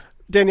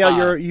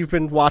 Danielle, you've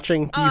been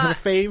watching. Do you have a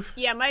fave?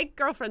 Yeah, my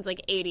girlfriend's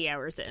like 80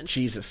 hours in.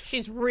 Jesus.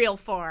 She's real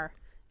far.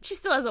 She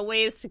still has a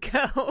ways to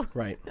go.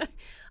 Right.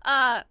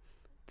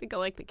 think I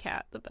like the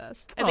cat the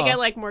best. I think I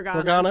like Morgana.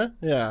 Morgana?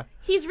 Yeah.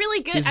 He's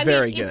really good. He's I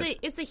very mean, good.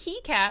 it's a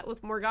he cat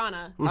with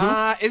Morgana.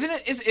 Isn't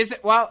it? Is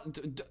it? Well,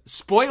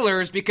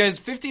 spoilers, because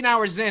 15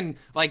 hours in,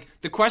 like,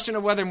 the question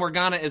of whether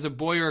Morgana is a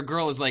boy or a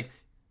girl is like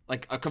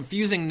a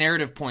confusing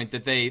narrative point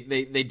that they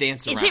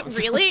dance around. Is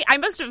it really? I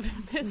must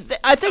have missed.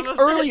 I think some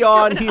of early this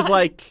on going he's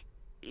like,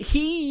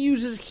 he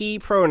uses he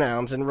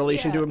pronouns in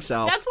relation Yeah. to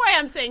himself. That's why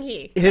I'm saying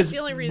he. His That's the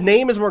only reason.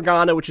 name is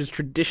Morgana, which is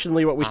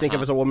traditionally what we think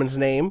of as a woman's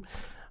name.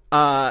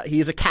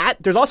 He's a cat.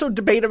 There's also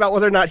debate about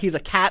whether or not he's a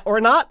cat or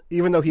not,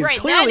 even though he's right,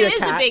 clearly that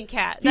is a cat. a big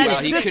cat. He That Well,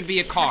 is he exists. could be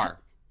a car.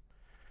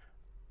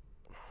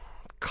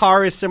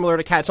 Car is similar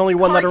to cat. It's only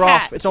one Car letter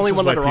cat. off. It's only This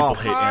is one why letter people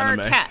off. hate car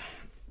anime. cat.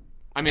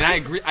 I mean,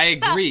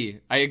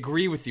 I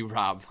agree with you,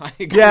 Rob. I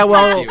agree Yeah, with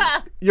well, you.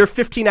 you're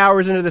 15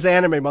 hours into this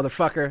anime,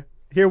 motherfucker.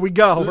 Here we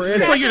go. We're in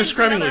It's it. like you're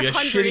describing like a Another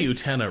shitty 100.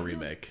 Utena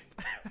remake.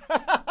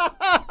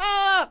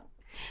 I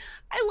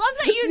love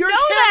that you You know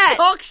can't that.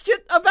 talk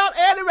shit about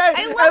anime.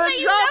 I love that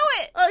you know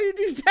it.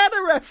 You had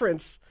a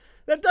reference.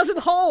 That doesn't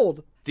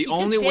hold. The just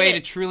only did way it.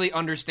 to truly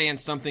understand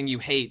something you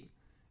hate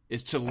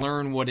is to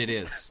learn what it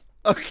is.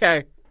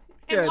 Okay.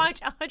 And Good.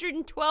 watch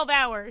 112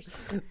 hours.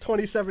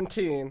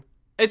 2017.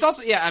 It's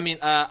also, yeah, I mean,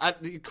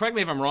 correct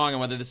me if I'm wrong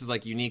on whether this is,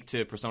 like, unique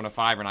to Persona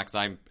 5 or not, because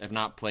I have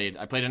not played.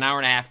 I played an hour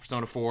and a half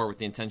Persona 4 with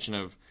the intention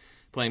of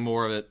playing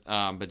more of it,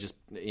 but just,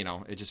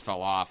 it just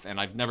fell off. And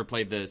I've never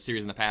played the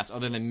series in the past,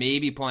 other than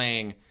maybe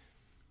playing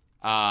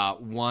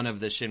one of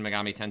the Shin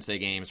Megami Tensei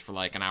games for,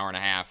 like, an hour and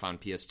a half on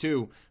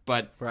PS2.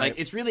 But, like,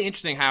 it's really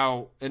interesting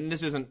how, and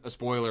this isn't a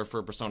spoiler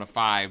for Persona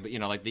 5, but,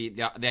 like,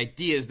 the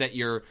idea is that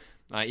you're,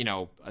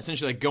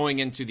 essentially, like, going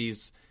into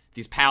these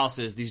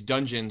palaces, these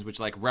dungeons, which,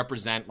 like,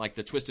 represent, like,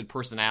 the twisted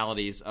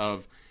personalities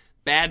of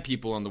bad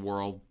people in the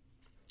world.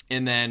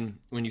 And then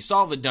when you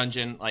solve the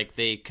dungeon, like,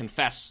 they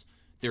confess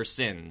their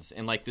sins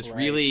in, like, this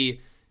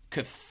really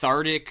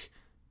cathartic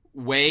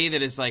way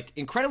that is, like,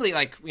 incredibly,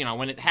 like,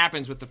 when it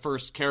happens with the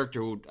first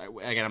character, who,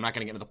 again, I'm not going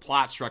to get into the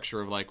plot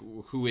structure of, like,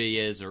 who he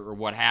is or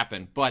what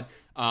happened, but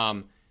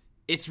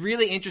it's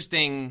really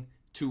interesting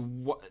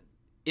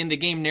in the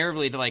game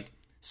narratively to, like,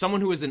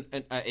 someone who is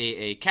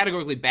a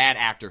categorically bad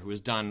actor who has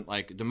done,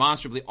 like,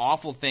 demonstrably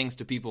awful things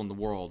to people in the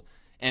world,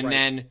 and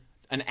then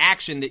an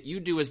action that you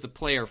do as the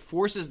player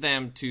forces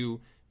them to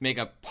make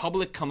a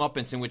public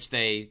comeuppance in which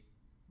they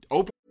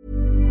open.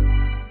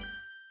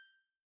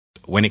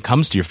 When it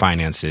comes to your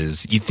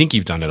finances, you think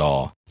you've done it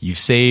all. You've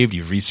saved,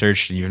 you've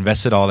researched, and you've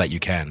invested all that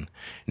you can.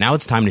 Now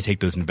it's time to take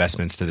those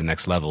investments to the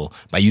next level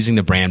by using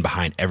the brand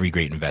behind every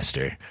great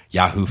investor,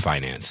 Yahoo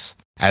Finance.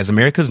 As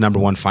America's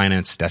 #1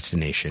 finance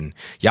destination,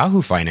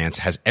 Yahoo Finance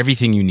has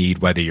everything you need,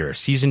 whether you're a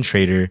seasoned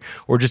trader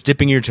or just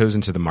dipping your toes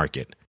into the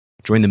market.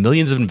 Join the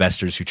millions of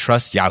investors who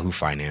trust Yahoo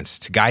Finance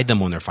to guide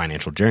them on their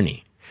financial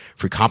journey.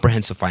 For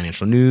comprehensive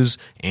financial news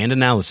and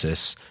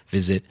analysis,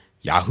 visit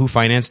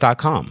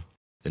yahoofinance.com,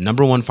 the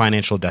 #1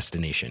 financial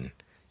destination,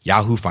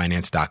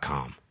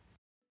 yahoofinance.com.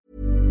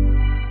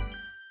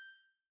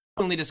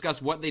 Only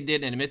discuss what they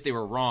did and admit they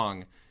were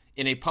wrong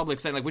in a public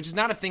setting, like, which is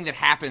not a thing that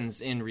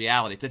happens in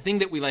reality. It's a thing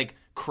that we, like,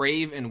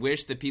 crave and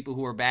wish that people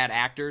who are bad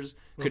actors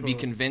could be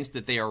convinced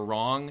that they are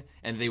wrong,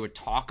 and they would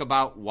talk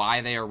about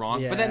why they are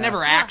wrong. But that Yeah.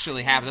 never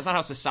actually happens. That's not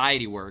how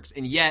society works.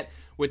 And yet,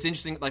 what's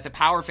interesting, like, the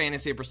power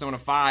fantasy of Persona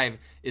 5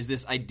 is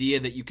this idea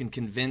that you can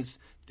convince,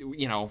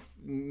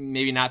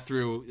 maybe not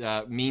through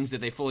means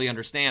that they fully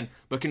understand,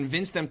 but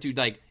convince them to,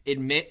 like,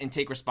 admit and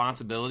take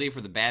responsibility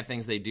for the bad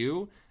things they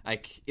do,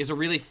 like, is a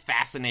really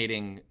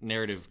fascinating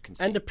narrative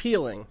conceit. And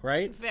appealing,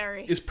 right?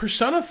 Very. Is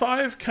Persona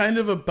 5 kind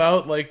of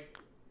about, like,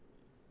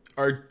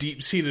 our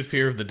deep-seated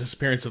fear of the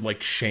disappearance of,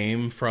 like,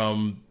 shame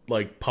from,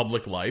 like,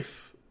 public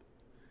life?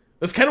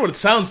 That's kind of what it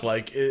sounds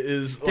like.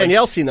 Is like,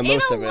 Danielle's seen the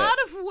most In of a it. lot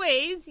of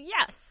ways,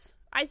 yes.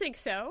 I think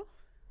so.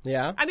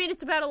 Yeah. I mean,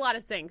 it's about a lot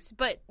of things,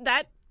 but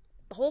that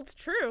holds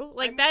true.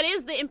 Like, that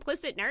is the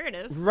implicit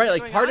narrative. Right, that's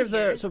like going part on of the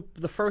here. so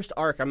the first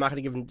arc, I'm not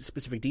going to give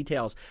specific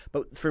details,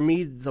 but for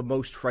me, the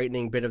most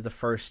frightening bit of the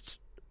first,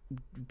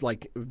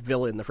 like,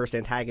 villain, the first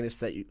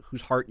antagonist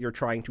whose heart you're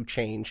trying to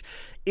change,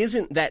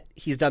 isn't that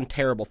he's done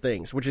terrible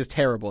things, which is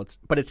terrible.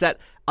 But it's that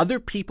other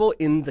people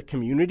in the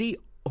community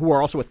who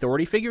are also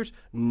authority figures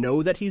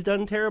know that he's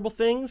done terrible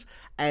things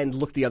and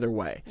look the other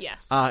way.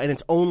 Yes. And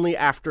it's only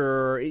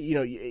after,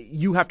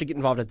 you have to get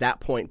involved at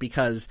that point,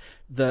 because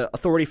the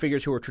authority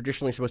figures who are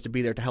traditionally supposed to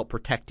be there to help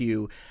protect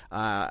you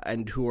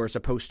and who are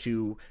supposed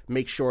to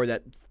make sure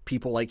that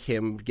people like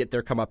him get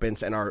their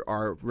comeuppance and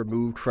are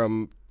removed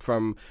from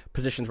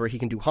positions where he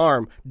can do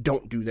harm,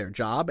 don't do their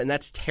job. And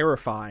that's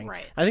terrifying.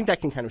 Right. I think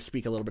that can kind of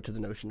speak a little bit to the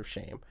notion of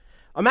shame.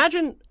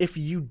 Imagine if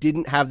you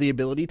didn't have the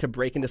ability to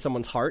break into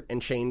someone's heart and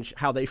change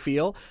how they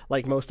feel,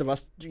 like most of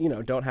us,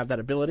 don't have that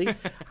ability.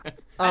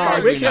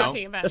 as we know.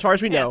 As far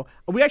as we know.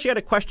 We actually had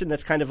a question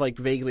that's kind of like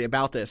vaguely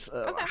about this.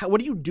 What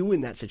do you do in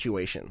that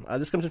situation?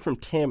 This comes in from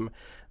Tim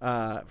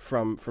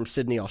from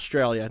Sydney,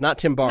 Australia. Not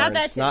Tim Barnes. Not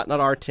that Tim. Not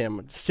our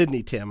Tim.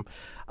 Sydney Tim.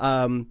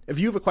 If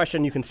you have a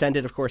question, you can send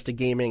it, of course, to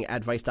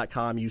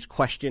gaming@vice.com. Use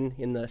question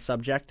in the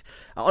subject.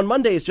 On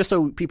Mondays, just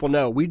so people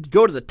know, we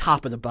go to the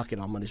top of the bucket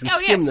on Mondays. We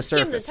skim the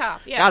surface. The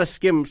top, yeah. Got to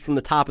skim from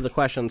the top of the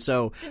question.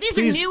 So these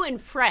please, are new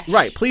and fresh.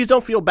 Right. Please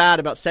don't feel bad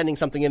about sending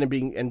something in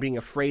and being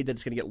afraid that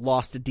it's going to get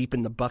lost deep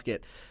in the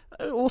bucket.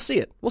 We'll see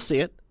it.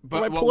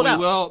 But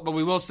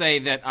we will say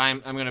that I'm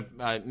going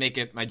to make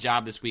it my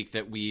job this week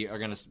that we are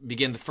going to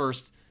begin the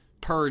first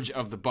purge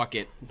of the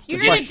bucket.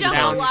 You're going to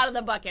dump a lot of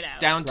the bucket out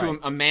down to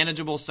a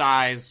manageable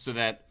size, so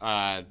that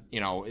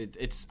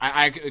it's.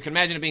 I can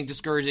imagine it being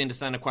discouraging to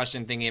send a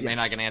question thinking it may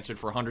not get answered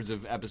for hundreds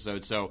of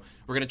episodes. So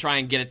we're going to try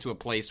and get it to a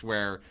place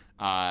where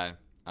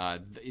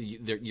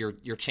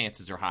your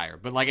chances are higher.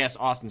 But like as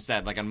Austin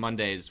said, like on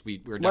Mondays,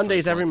 we're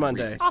Mondays every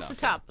Monday off the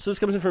top. So this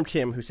comes in from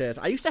Tim, who says,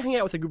 I used to hang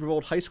out with a group of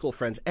old high school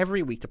friends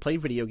every week to play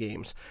video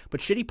games,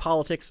 but shitty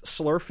politics,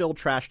 slur-filled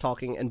trash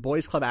talking, and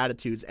boys club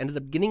attitudes ended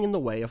up getting in the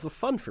way of the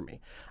fun for me.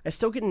 I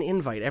still get an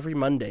invite every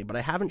Monday, but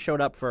I haven't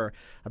showed up for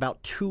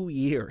about 2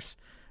 years.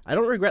 I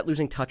don't regret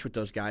losing touch with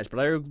those guys, but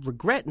I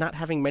regret not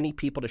having many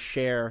people to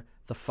share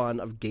the fun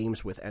of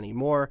games with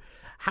anymore.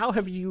 How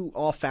have you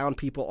all found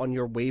people on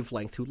your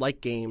wavelength who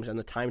like games and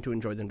the time to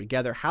enjoy them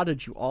together? How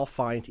did you all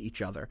find each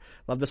other?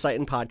 Love the site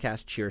and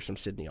podcast. Cheers from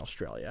Sydney,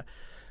 Australia.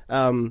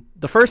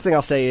 The first thing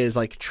I'll say is,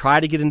 like, try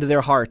to get into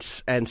their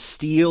hearts and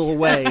steal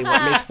away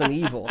what makes them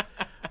evil.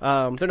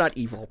 They're not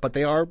evil, but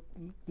they are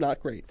not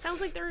great. Sounds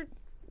like they're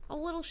a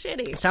little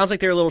shitty. Sounds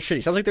like they're a little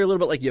shitty. Sounds like they're a little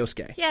bit like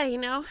Yosuke. Yeah, you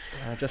know.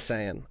 Just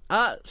saying.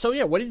 So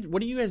yeah, what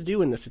do you guys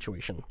do in this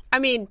situation? I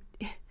mean,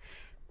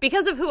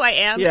 because of who I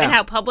am and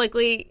how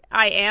publicly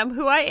I am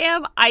who I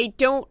am, I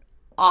don't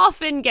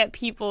often get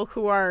people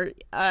who are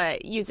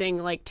using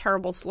like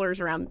terrible slurs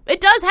around.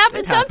 It does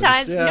happen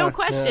sometimes, no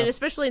question,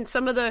 especially in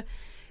some of the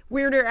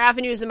weirder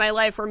avenues in my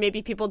life where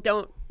maybe people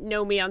don't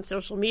know me on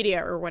social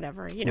media or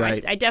whatever. You know,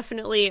 I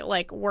definitely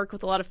like work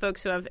with a lot of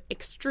folks who have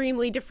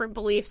extremely different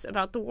beliefs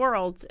about the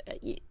world,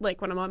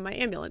 like when I'm on my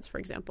ambulance, for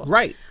example.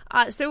 Right.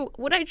 So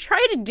what I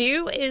try to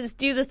do is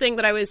do the thing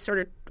that I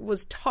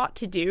was taught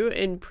to do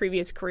in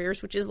previous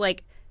careers, which is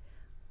like,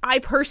 I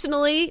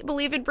personally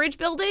believe in bridge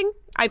building.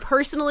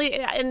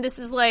 And this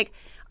is like,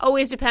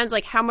 always depends,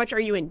 like, how much are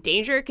you in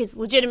danger? Because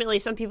legitimately,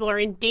 some people are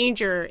in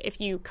danger if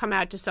you come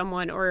out to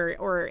someone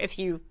or if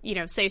you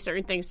say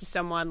certain things to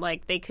someone,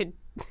 like they could.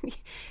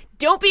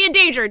 Don't be in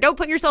danger. Don't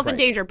put yourself in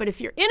danger. But if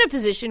you're in a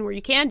position where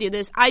you can do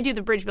this, I do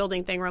the bridge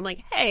building thing where I'm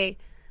like, hey,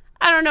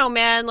 I don't know,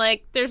 man.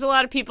 Like, there's a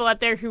lot of people out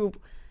there who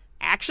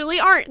actually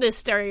aren't this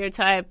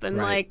stereotype, and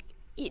like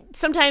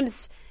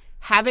sometimes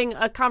having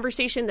a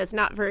conversation that's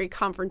not very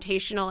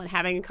confrontational and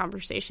having a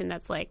conversation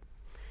that's like,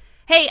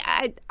 hey,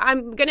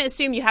 I'm going to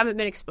assume you haven't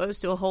been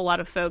exposed to a whole lot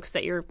of folks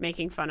that you're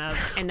making fun of,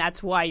 and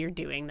that's why you're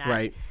doing that.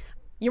 Right.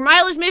 Your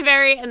mileage may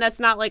vary, and that's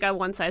not like a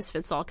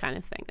one-size-fits-all kind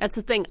of thing. That's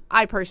the thing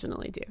I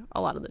personally do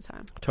a lot of the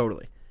time.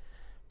 Totally.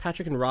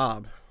 Patrick and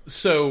Rob.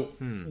 So,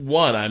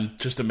 one, I'm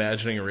just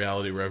imagining a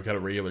reality where I've got a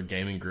regular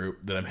gaming group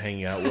that I'm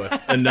hanging out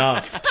with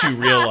enough to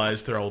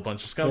realize they're all a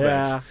bunch of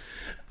scumbags.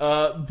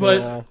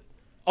 But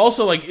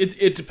also, like,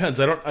 it depends.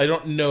 I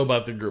don't know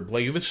about the group.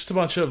 Like, if it's just a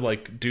bunch of,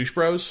 like, douche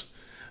bros,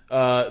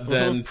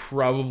 then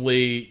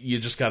probably you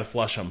just got to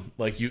flush them.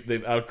 Like,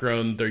 they've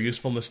outgrown their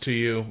usefulness to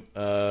you,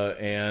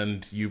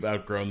 and you've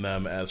outgrown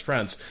them as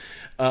friends.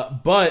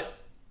 But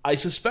I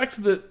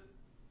suspect that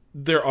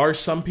there are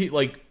some people,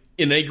 like,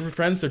 in a group of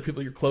friends, there are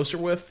people you're closer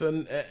with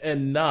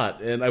and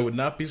not. And I would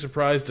not be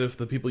surprised if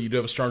the people you do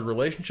have a stronger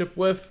relationship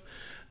with,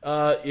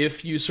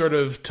 if you sort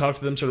of talk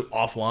to them sort of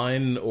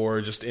offline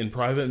or just in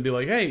private and be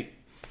like, hey,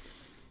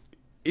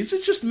 is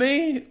it just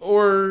me,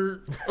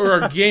 or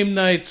are game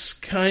nights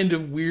kind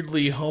of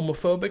weirdly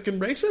homophobic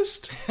and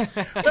racist?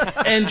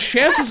 And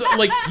chances,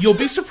 like, you'll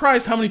be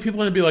surprised how many people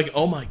are going to be like,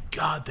 oh my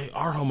god, they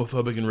are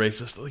homophobic and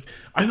racist. Like,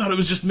 I thought it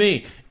was just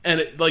me.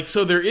 And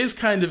so there is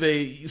kind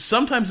of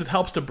sometimes it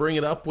helps to bring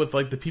it up with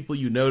like the people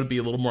you know to be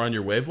a little more on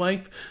your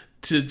wavelength,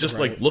 to just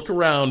like look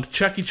around,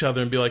 check each other,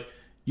 and be like,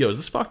 yo, is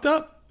this fucked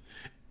up?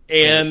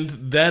 And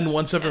then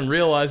once everyone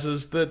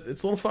realizes that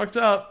it's a little fucked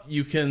up,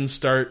 you can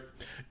start.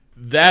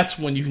 That's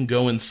when you can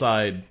go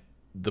inside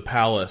the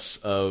palace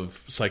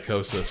of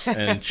psychosis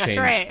and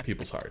change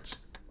people's hearts.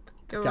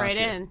 Go right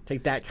in.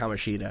 Take that,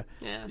 Kamoshida.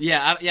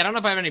 Yeah. I don't know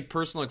if I have any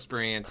personal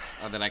experience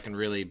that I can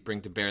really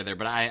bring to bear there,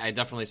 but I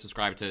definitely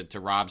subscribe to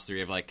Rob's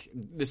theory of, like,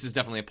 this is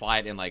definitely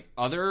applied in, like,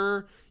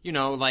 other,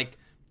 like,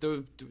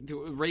 the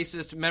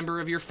racist member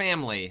of your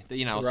family, so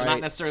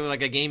not necessarily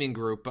like a gaming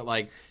group, but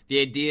like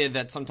the idea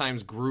that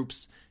sometimes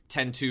groups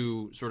tend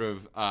to sort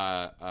of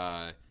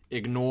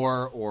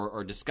ignore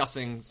or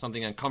discussing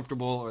something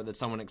uncomfortable or that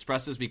someone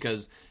expresses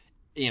because,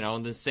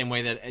 in the same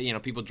way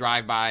that, people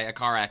drive by a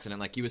car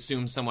accident, like you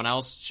assume someone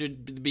else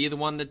should be the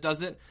one that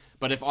does it.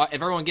 But if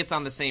everyone gets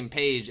on the same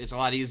page, it's a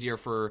lot easier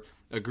for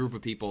a group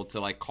of people to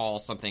like call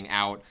something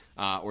out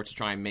or to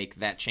try and make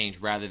that change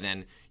rather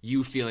than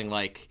you feeling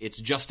like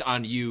it's just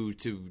on you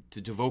to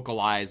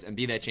vocalize and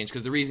be that change.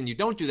 Because the reason you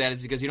don't do that is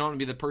because you don't want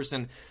to be the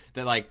person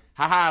that like,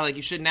 haha, like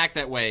you shouldn't act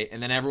that way.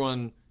 And then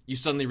everyone, you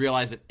suddenly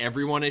realize that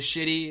everyone is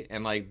shitty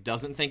and like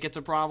doesn't think it's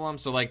a problem.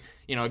 So like,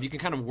 you know, if you can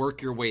kind of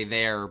work your way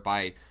there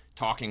by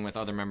talking with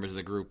other members of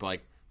the group,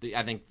 like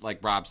I think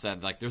like Rob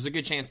said, like there's a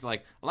good chance that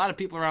like a lot of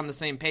people are on the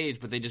same page,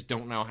 but they just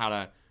don't know how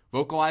to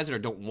vocalize it or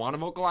don't want to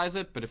vocalize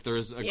it. But if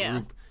there's a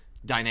group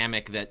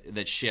dynamic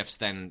that shifts,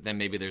 then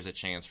maybe there's a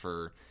chance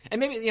for, and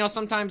maybe, you know,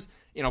 sometimes,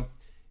 you know,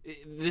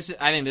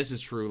 I think this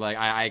is true. Like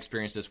I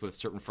experienced this with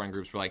certain friend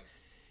groups where like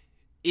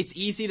it's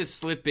easy to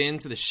slip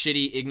into the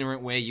shitty,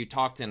 ignorant way you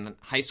talked in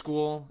high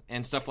school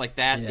and stuff like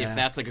that. Yeah. If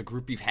that's like a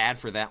group you've had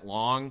for that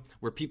long,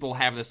 where people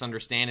have this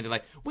understanding, they're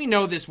like, we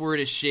know this word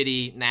is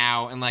shitty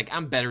now, and like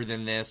I'm better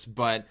than this,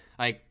 but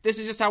like this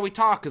is just how we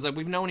talk because like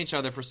we've known each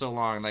other for so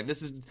long. Like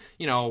this is,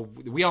 you know,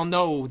 we all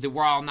know that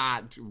we're all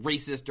not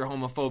racist or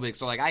homophobic,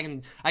 so like I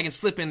can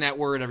slip in that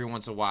word every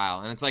once in a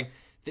while, and it's like,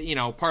 you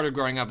know, part of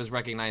growing up is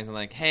recognizing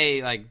like,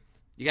 hey, like,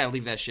 you gotta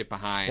leave that shit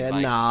behind.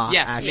 Like,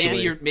 yes,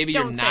 actually. maybe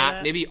you're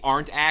not, maybe you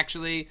aren't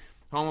actually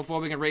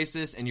homophobic and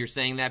racist, and you're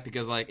saying that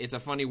because like it's a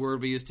funny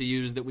word we used to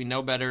use that we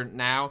know better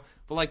now.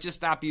 But like, just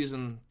stop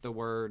using the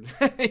word.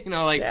 You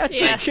know, like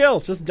just chill,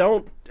 just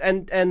don't.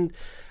 And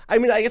I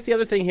mean, I guess the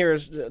other thing here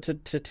is to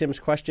Tim's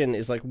question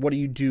is like, what do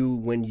you do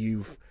when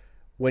you've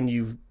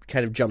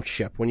kind of jumped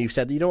ship? When you've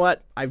said, you know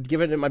what, I've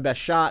given it my best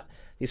shot.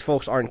 These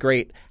folks aren't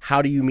great.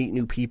 How do you meet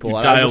new people?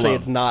 And I would say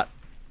it's not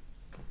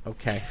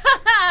okay.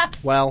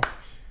 Well.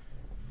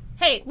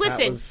 Hey,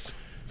 listen,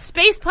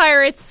 space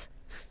pirates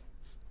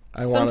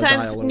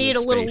sometimes need a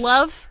little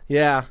love.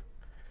 Yeah.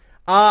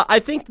 I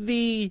think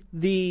the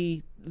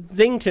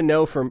thing to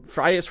know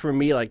for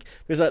me, like,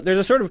 there's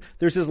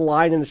this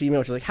line in this email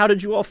which is like, how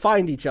did you all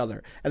find each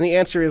other? And the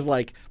answer is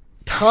like,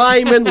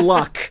 time and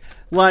luck.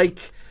 Like,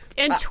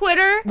 and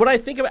Twitter? When I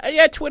think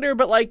about Twitter,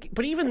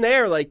 but even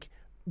there, like,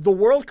 the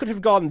world could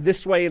have gone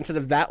this way instead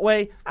of that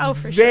way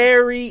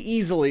very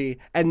easily,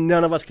 and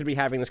none of us could be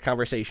having this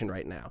conversation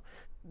right now.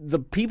 The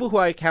people who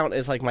I count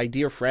as like my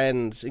dear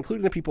friends,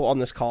 including the people on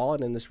this call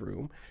and in this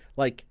room,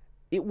 like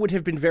it would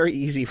have been very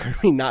easy for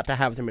me not to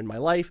have them in my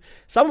life.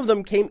 Some of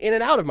them came in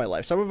and out of my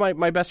life. Some of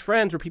my best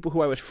friends were people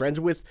who I was friends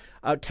with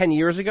 10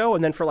 years ago,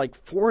 and then for like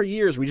 4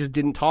 years we just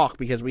didn't talk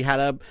because we had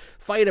a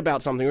fight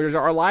about something, or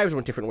our lives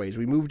went different ways.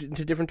 We moved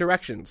into different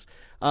directions.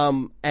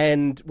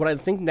 And when I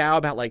think now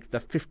about like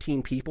the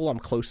 15 people I'm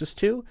closest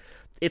to,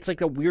 it's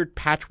like a weird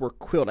patchwork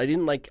quilt. I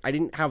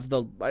didn't have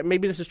the,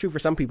 maybe this is true for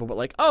some people, but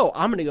like, oh,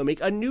 I'm going to go make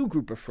a new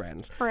group of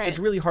friends. Right. It's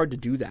really hard to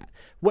do that.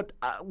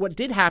 What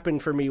did happen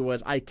for me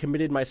was I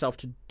committed myself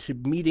to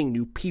meeting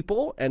new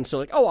people. And so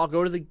like, oh, I'll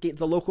go to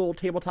the local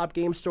tabletop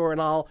game store and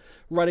I'll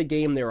run a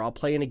game there. I'll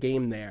play in a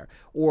game there.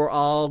 Or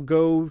I'll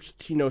go,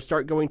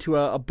 start going to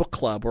a book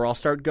club, or I'll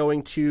start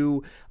going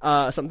to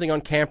something on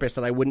campus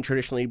that I wouldn't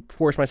traditionally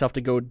force myself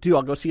to go do.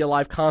 I'll go see a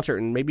live concert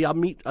and maybe I'll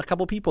meet a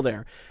couple people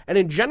there. And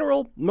in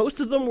general, most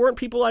of them weren't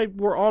people I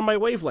were on my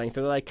wavelength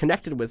or that I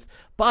connected with,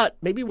 but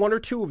maybe one or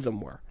two of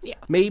them were. Yeah.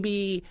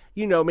 Maybe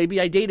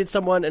I dated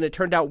someone and it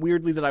turned out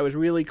weirdly that I was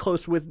really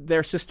close with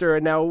their sister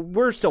and now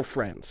we're still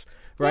friends,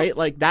 right? Yeah.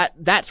 Like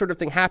that sort of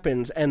thing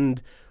happens,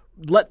 and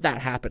let that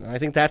happen. And I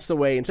think that's the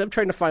way, instead of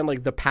trying to find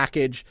like the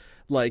package,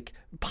 like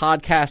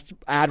podcast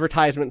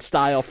advertisement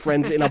style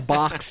friends in a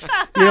box,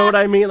 you know what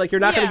I mean? Like you're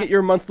not going to get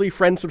your monthly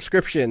friend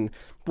subscription.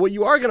 What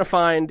you are going to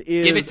find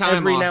is give it time,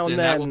 every Austin. Now and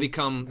then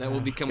that will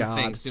become a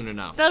thing soon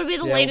enough. That'll be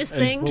the latest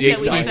thing that we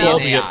people sell.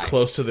 to get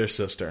close to their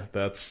sister.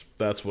 That's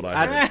what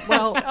I heard.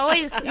 Well,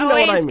 always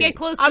get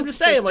close to I'm just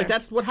saying, sister. like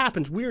that's what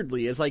happens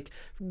weirdly is like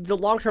the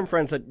long-term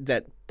friends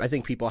that I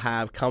think people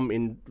have come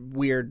from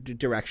weird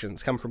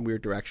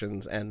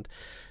directions, and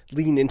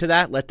lean into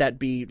that. Let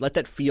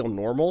that feel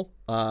normal.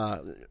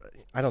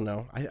 I don't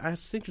know. I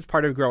think just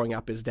part of growing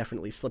up is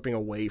definitely slipping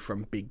away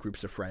from big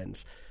groups of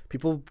friends.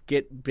 People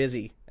get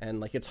busy, and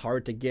like it's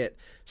hard to get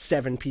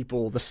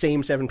the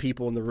same 7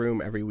 people in the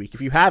room every week.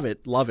 If you have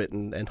it, love it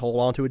and hold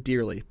on to it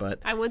dearly. But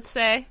I would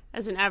say,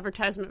 as an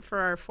advertisement for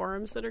our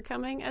forums that are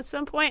coming at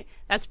some point,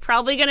 that's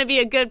probably going to be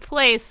a good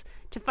place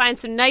to find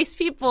some nice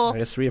people. I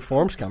guess we have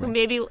forums coming.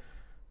 Maybe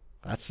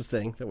that's the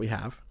thing that we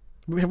have.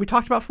 Have we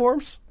talked about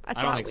forums? I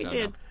thought we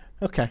did.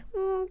 No. Okay.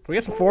 We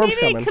got some forums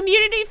coming.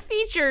 Community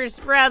features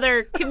that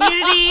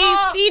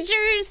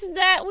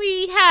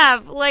we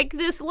have, like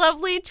this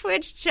lovely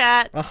Twitch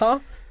chat.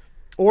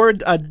 Or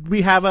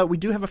we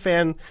do have a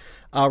fan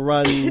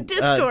run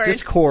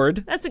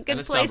Discord. That's a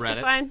good place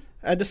to find.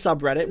 And the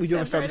subreddit. We do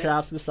have some shout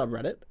outs to the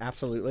subreddit.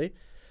 Absolutely.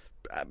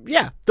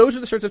 Those are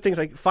the sorts of things,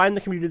 like find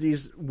the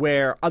communities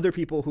where other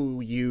people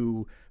who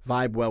you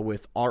vibe well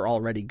with are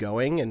already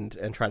going,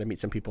 and try to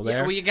meet some people there.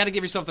 Yeah, well, you got to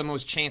give yourself the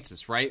most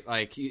chances, right?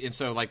 Like, and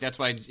so like that's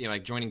why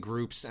like joining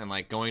groups and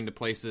like going to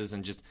places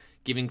and just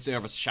giving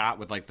yourself a shot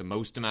with like the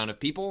most amount of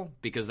people,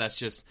 because that's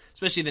just,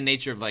 especially the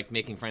nature of like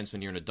making friends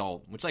when you're an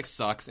adult, which like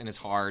sucks and is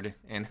hard.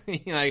 And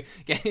like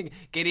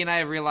Katie and I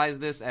have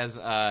realized this as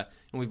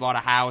when we bought a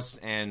house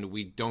and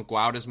we don't go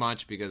out as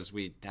much because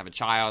we have a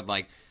child.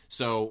 Like,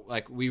 so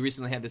like we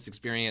recently had this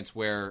experience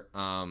where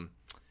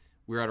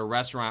we were at a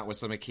restaurant with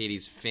some of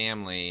Katie's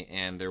family,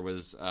 and there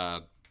was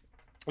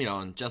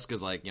and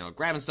Jessica's like,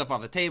 grabbing stuff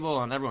off the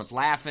table, and everyone's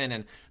laughing,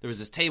 and there was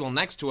this table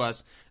next to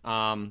us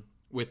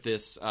with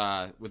this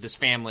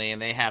family,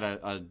 and they had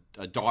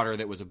a daughter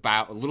that was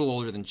about a little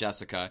older than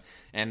Jessica,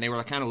 and they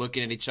were kind of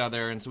looking at each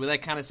other, and so we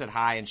kind of said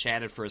hi and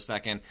chatted for a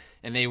second,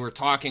 and they were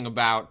talking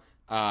about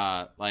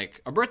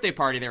like a birthday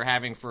party they were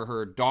having for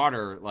her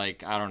daughter,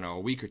 like, I don't know,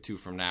 a week or two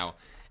from now,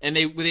 and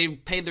they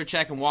paid their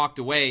check and walked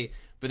away,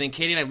 but then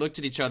Katie and I looked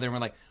at each other and we're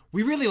like,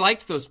 we really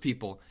liked those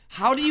people.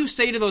 How do you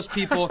say to those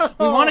people,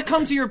 we want to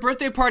come to your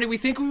birthday party, we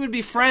think we would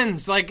be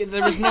friends? Like,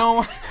 there was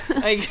no,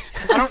 like,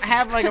 I don't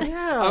have, like,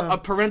 a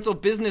parental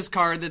business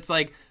card that's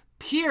like,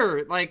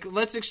 here, like,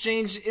 let's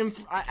exchange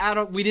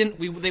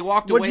they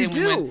walked away and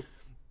we went,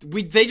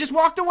 they just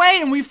walked away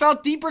and we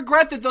felt deep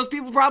regret that those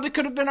people probably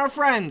could have been our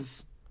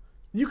friends.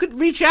 You could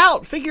reach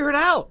out, figure it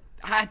out.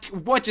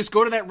 Just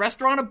go to that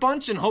restaurant a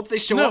bunch and hope they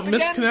show up again?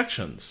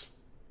 Misconnections.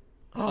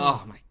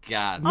 Oh my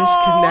God.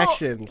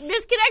 Misconnections.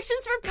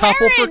 Misconnections for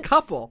Couple parents. for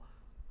couple.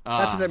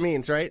 That's what that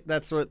means, right?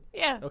 That's what...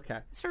 Yeah. Okay.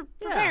 It's for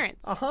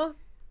parents. Uh-huh.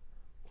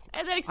 I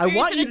had that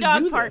experience in a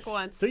dog park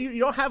once. So you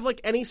don't have,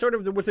 like, any sort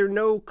of... Was there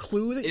no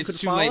clue that you could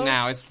follow? It's too late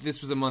now.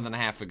 This was a month and a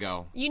half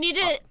ago. You need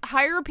to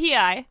hire a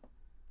PI.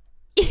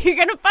 You're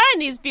going to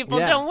find these people.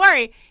 Yeah. Don't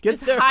worry.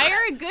 Just hire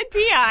a good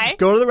PI.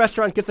 Go to the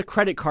restaurant, get the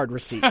credit card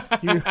receipt.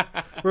 You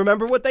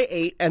remember what they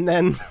ate, and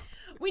then...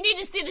 We need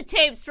to see the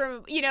tapes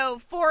from,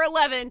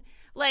 411.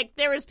 Like,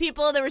 there was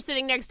people that were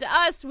sitting next to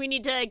us. We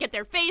need to get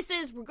their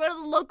faces. We'll go to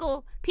the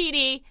local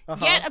PD,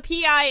 get a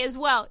PI as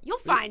well. You'll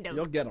find them.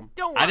 You'll get them.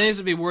 Don't worry. I think this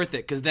would be worth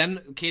it, because then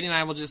Katie and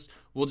I will just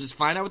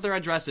find out what their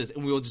address is,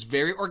 and we will just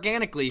very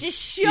organically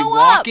just be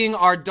walking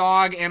our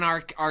dog and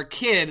our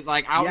kid,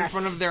 like, out in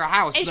front of their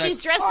house. And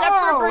she's dressed up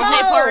for a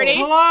birthday party.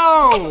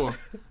 Hello!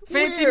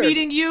 Fancy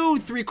meeting you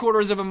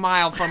 3/4 of a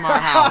mile from our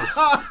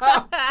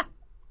house.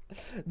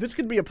 This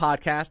could be a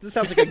podcast. This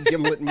sounds like a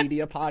Gimlet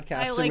Media podcast to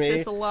me. I like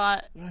this a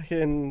lot.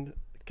 And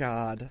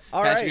God.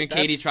 All Patrick right, and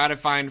Katie try to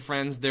find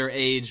friends their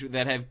age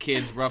that have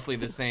kids roughly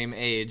the same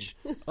age.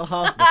 The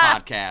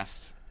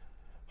podcast.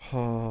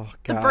 Oh,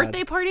 God. The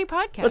birthday party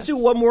podcast. Let's do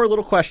one more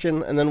little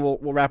question, and then we'll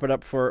wrap it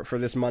up for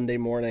this Monday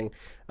morning.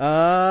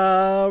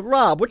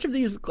 Rob, which of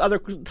these other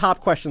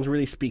top questions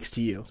really speaks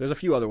to you? There's a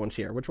few other ones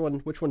here. Which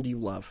one do you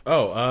love?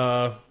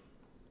 I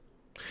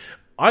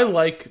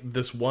like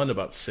this one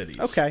about cities.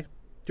 Okay.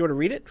 Do you want to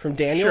read it? From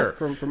Daniel?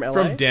 Sure. From LA?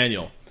 From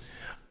Daniel.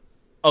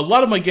 A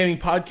lot of my gaming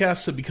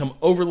podcasts have become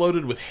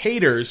overloaded with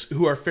haters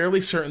who are fairly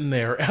certain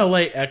they are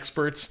LA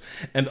experts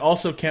and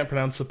also can't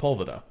pronounce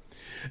Sepulveda.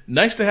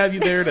 Nice to have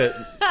you there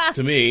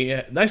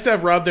nice to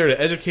have Rob there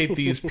to educate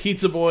these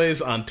pizza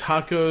boys on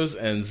tacos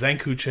and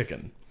Zankou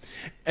chicken.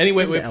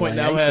 Anyway, Waypoint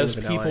now has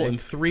people in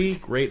 3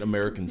 great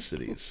American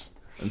cities,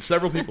 and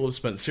several people have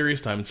spent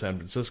serious time in San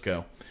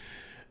Francisco.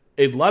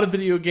 A lot of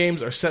video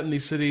games are set in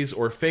these cities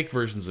or fake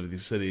versions of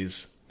these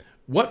cities.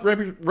 What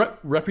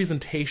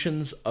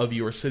representations of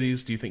your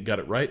cities do you think got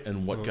it right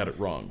and what got it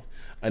wrong?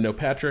 I know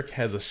Patrick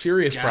has a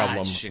serious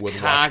problem with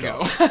Watch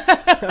Dogs.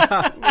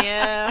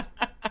 Yeah.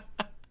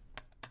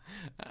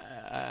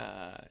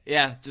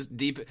 Yeah, just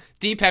deep,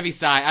 heavy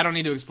sigh. I don't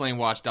need to explain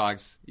Watch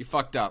Dogs. You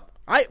fucked up.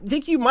 I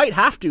think you might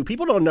have to.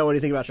 People don't know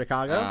anything about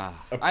Chicago.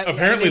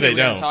 Apparently they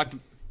don't.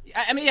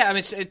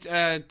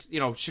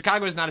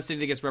 Chicago is not a city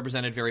that gets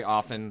represented very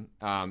often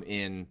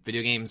in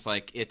video games.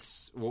 Like,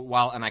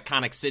 while an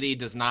iconic city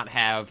does not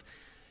have,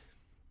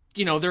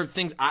 there are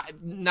things,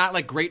 not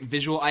like great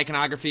visual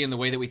iconography in the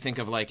way that we think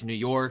of like New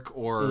York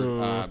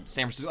or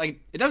San Francisco.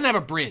 Like, it doesn't have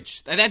a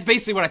bridge. That's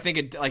basically what I think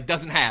it like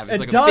doesn't have. It's it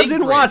like a does big in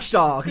bridge. Watch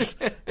Dogs.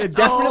 It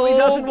definitely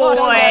does in Watch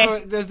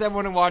Dogs. There's that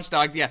one in Watch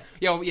Dogs. Yeah.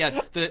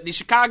 The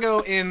Chicago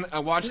in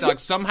Watch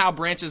Dogs somehow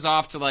branches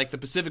off to like the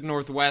Pacific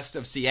Northwest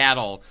of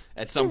Seattle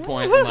at some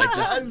point. And, like,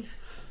 just,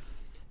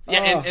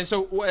 and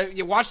so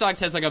Watch Dogs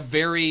has like a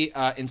very,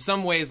 in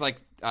some ways, like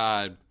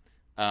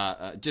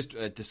just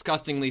a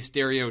disgustingly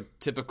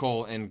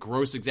stereotypical and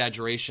gross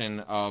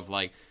exaggeration of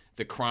like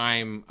the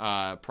crime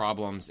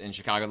problems in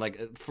Chicago.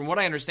 Like, from what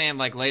I understand,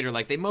 like later,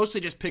 like they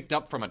mostly just picked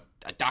up from a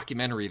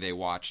documentary they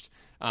watched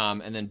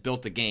and then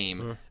built a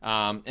game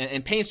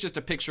and paints just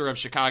a picture of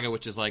Chicago,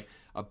 which is like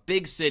a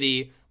big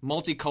city,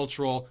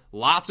 multicultural,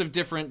 lots of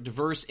different,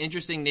 diverse,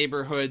 interesting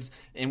neighborhoods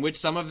in which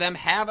some of them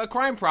have a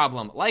crime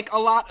problem, like a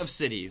lot of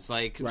cities.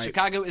 Like,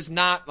 Chicago is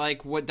not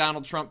like what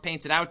Donald Trump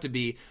paints it out to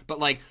be, but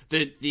like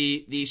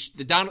the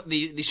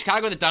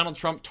Chicago that Donald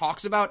Trump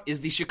talks about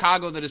is the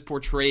Chicago that is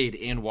portrayed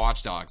in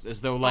Watch Dogs,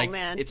 as though like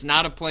it's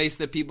not a place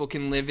that people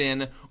can live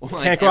in. Or,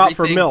 like, can't go out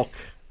for milk.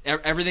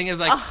 Everything is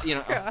like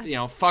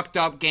fucked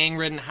up,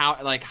 gang-ridden,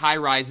 high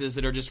rises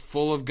that are just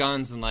full of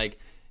guns, and like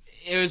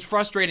it was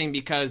frustrating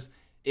because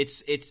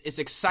it's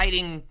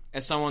exciting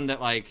as someone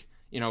that like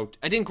I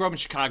didn't grow up in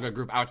Chicago, I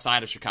grew up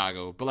outside of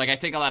Chicago, but like I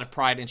take a lot of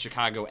pride in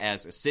Chicago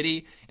as a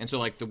city, and so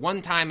like the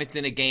one time it's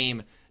in a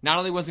game, not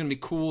only was it gonna be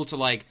cool to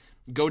like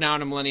go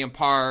down to Millennium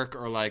Park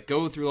or like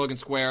go through Logan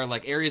Square,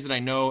 like areas that I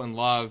know and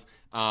love,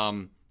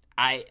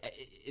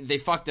 they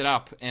fucked it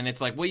up, and it's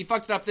like, well, you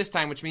fucked it up this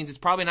time, which means it's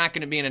probably not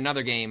going to be in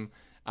another game.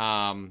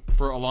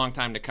 for a long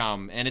time to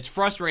come. And it's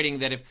frustrating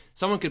that if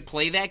someone could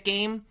play that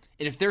game,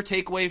 and if their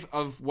takeaway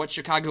of what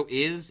Chicago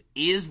is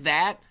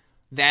that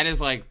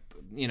is like,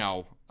 you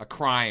know, a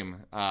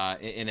crime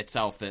in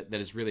itself that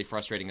is really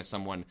frustrating as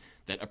someone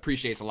that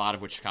appreciates a lot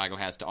of what Chicago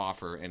has to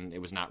offer, and it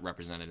was not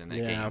represented in that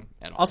game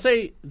at all. I'll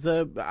say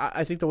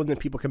I think the one that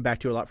people come back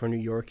to a lot from New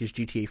York is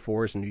GTA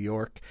 4's New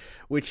York,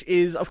 which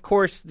is, of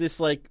course, this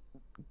like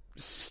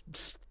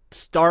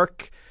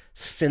stark,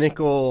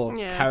 cynical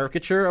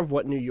caricature of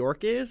what New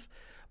York is,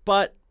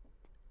 but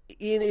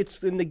in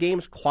the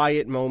game's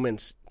quiet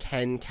moments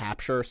can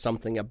capture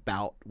something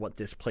about what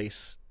this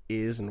place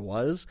is and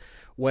was.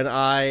 When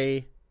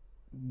I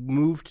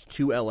moved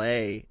to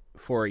LA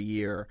for a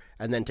year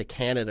and then to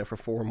Canada for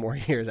 4 more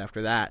years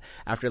after that,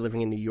 after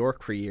living in New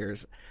York for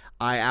years,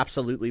 I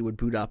absolutely would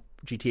boot up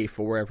GTA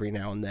 4 every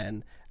now and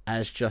then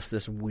as just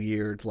this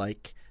weird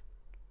like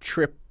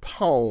trip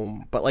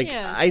home. But like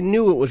I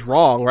knew it was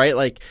wrong, right?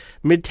 Like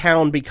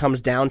Midtown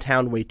becomes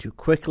downtown way too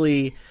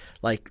quickly.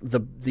 Like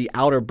the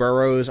outer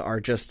boroughs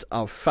are just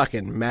a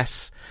fucking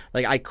mess.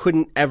 Like I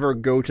couldn't ever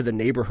go to the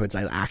neighborhoods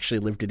I actually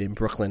lived in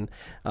Brooklyn.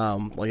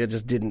 Like I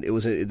just didn't.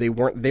 They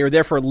were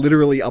there for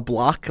literally a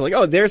block. Like,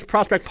 oh, there's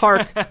Prospect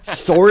Park,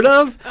 sort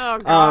of. Oh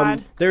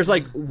God. There's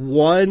like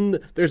one.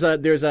 There's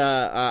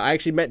a. I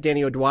actually met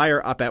Danny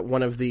O'Dwyer up at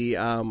one of the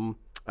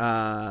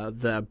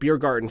beer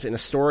gardens in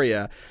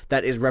Astoria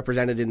that is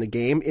represented in the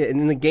game.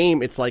 In the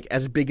game, it's like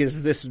as big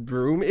as this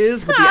room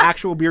is, but the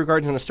actual beer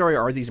gardens in Astoria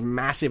are these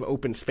massive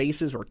open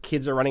spaces where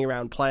kids are running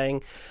around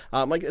playing.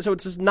 So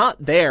it's just not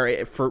there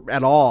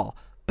at all.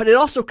 But it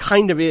also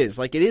kind of is.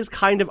 Like it is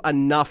kind of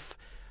enough.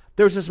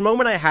 There was this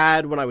moment I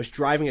had when I was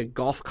driving a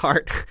golf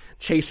cart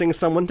chasing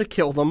someone to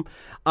kill them,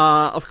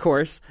 of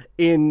course,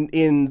 in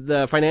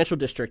the financial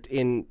district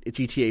in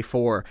GTA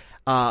 4,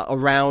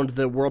 around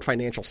the World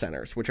Financial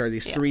Centers, which are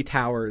these 3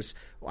 towers.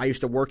 I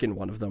used to work in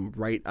one of them,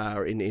 right,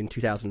 in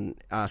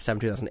 2007,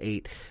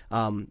 2008.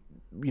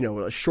 You know,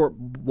 a short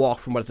walk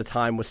from what at the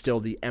time was still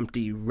the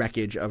empty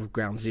wreckage of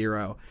Ground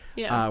Zero,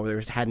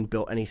 where they hadn't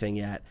built anything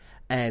yet.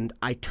 And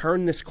I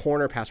turned this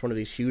corner past one of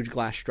these huge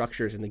glass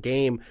structures in the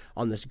game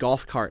on this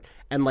golf cart.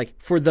 And, like,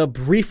 for the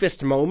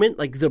briefest moment,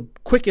 like, the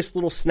quickest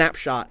little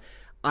snapshot,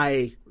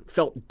 I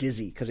felt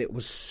dizzy because it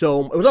was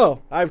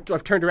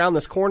I've turned around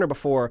this corner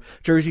before.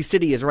 Jersey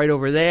City is right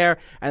over there.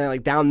 And then,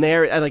 like, down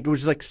there, and, like, it was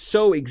just, like,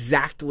 so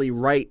exactly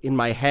right in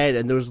my head.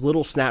 And those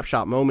little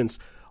snapshot moments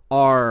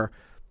are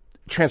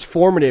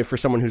transformative for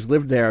someone who's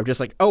lived there. Of just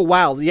like, oh,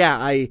 wow, yeah,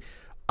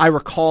 I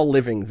recall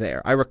living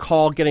there. I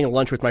recall getting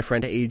lunch with my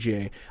friend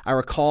AJ. I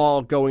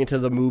recall going to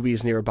the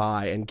movies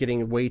nearby and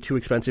getting way too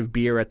expensive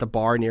beer at the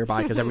bar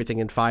nearby because everything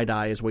in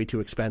FiDi is way too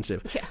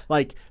expensive. Yeah.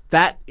 Like,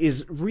 that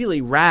is really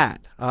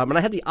rad. And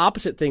I had the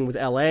opposite thing with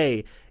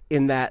LA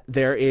in that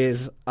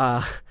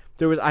I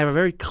have a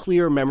very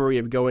clear memory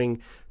of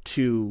going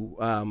to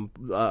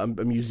a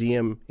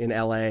museum in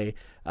LA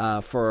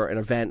for an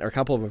event or a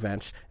couple of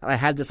events. And I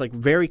had this like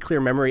very clear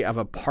memory of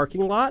a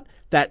parking lot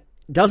that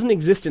doesn't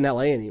exist in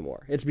LA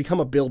anymore. It's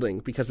become a building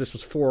because this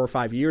was 4 or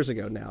 5 years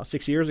ago now,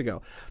 6 years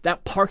ago.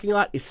 That parking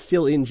lot is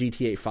still in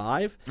GTA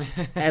 5.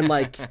 And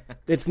like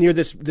it's near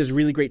this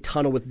really great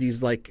tunnel with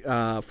these like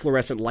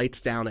fluorescent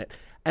lights down it.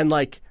 And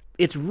like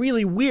it's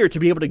really weird to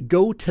be able to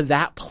go to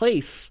that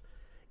place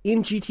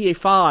in GTA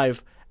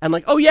 5 and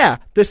like, oh yeah,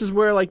 this is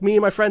where like me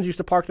and my friends used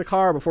to park the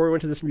car before we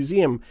went to this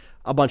museum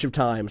a bunch of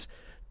times.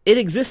 It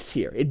exists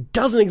here. It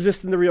doesn't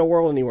exist in the real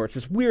world anymore. It's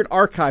this weird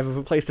archive of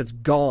a place that's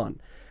gone.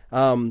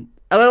 And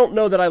I don't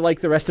know that I like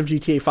the rest of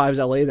GTA 5's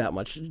LA that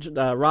much.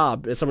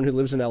 Rob, as someone who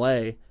lives in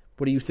LA,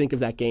 what do you think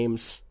of that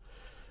game's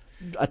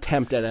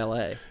attempt at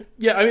LA?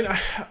 Yeah, I mean,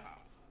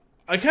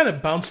 I kind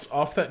of bounced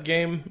off that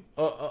game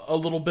a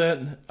little bit.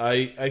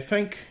 I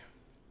think...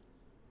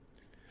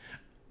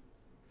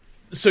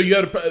 So you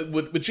had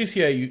with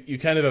GTA, you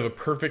kind of have a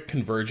perfect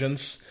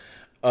convergence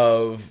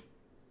of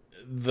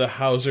the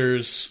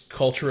Hauser's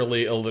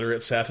culturally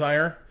illiterate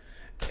satire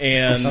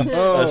and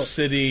a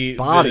city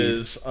that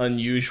is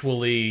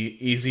unusually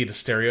easy to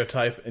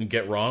stereotype and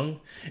get wrong.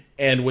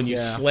 And when you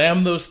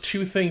slam those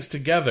two things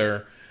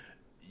together,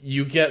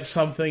 you get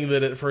something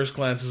that at first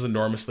glance is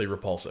enormously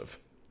repulsive.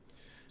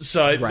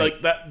 So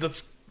like that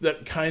was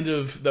kind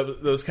of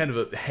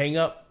a hang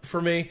up for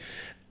me.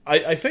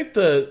 I think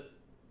an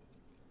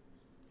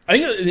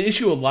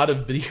issue a lot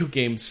of video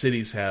game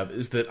cities have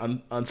is that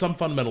on some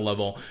fundamental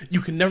level, you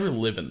can never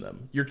live in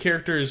them. Your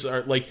characters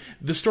are like,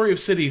 the story of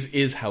cities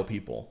is how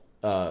people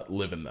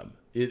live in them.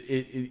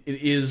 It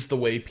is the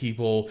way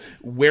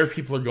where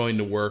people are going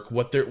to work,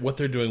 what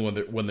they're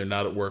doing when they're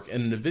not at work.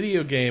 And in a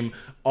video game,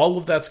 all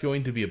of that's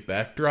going to be a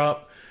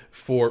backdrop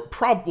for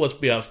let's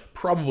be honest,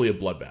 probably a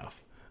bloodbath.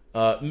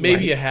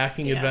 Maybe a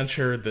hacking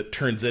adventure that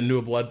turns into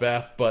a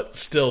bloodbath, but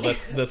still,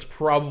 that's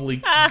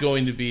probably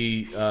going to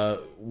be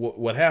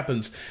what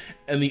happens.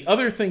 And the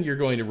other thing you're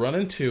going to run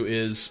into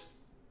is,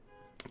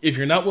 if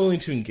you're not willing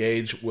to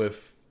engage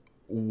with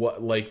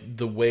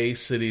the way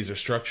cities are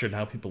structured and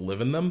how people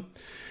live in them,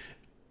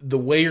 the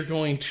way you're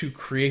going to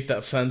create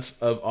that sense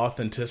of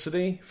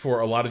authenticity for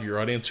a lot of your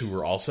audience who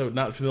are also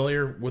not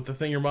familiar with the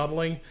thing you're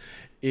modeling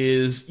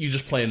is you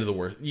just play into the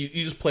word.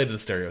 You just play to the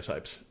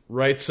stereotypes,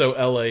 right? So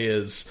LA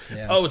is,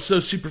 it's so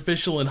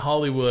superficial in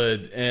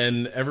Hollywood,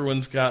 and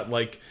everyone's got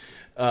like,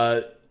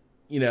 a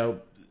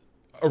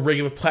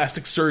regular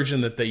plastic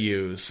surgeon that they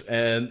use,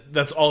 and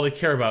that's all they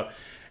care about.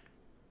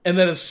 And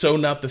that is so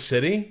not the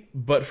city,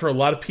 but for a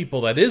lot of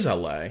people that is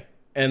LA.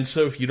 And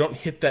so if you don't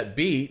hit that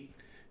beat,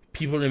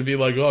 people are going to be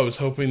like, I was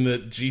hoping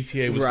that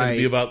GTA was going to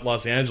be about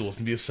Los Angeles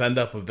and be a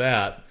send-up of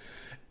that.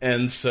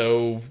 And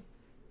so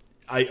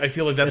I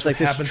feel like that's what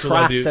happens to a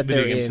lot of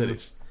video game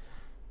cities.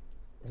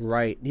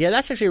 Right. Yeah,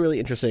 that's actually a really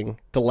interesting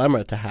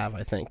dilemma to have,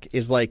 I think,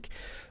 is like,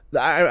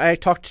 I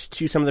talked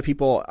to some of the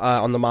people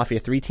on the Mafia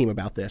 3 team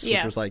about this,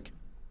 which was like,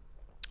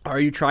 are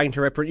you trying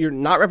to you're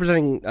not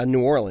representing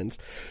New Orleans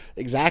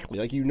exactly,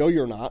 like,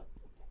 you're not,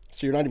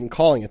 so you're not even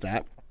calling it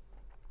that.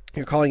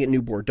 You're calling it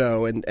New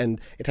Bordeaux,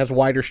 and it has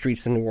wider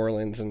streets than New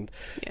Orleans, and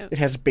it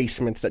has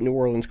basements that New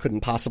Orleans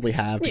couldn't possibly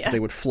have because they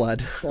would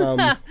flood.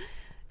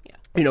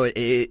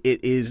 It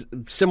is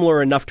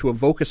similar enough to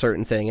evoke a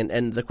certain thing.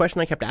 And the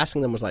question I kept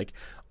asking them was like,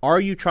 are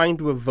you trying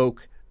to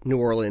evoke New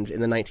Orleans in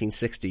the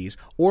 1960s,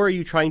 or are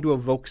you trying to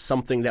evoke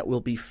something that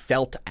will be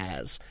felt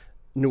as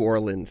New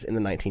Orleans in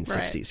the 1960s?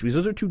 Right. Because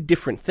those are two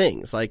different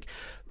things. Like,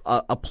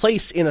 a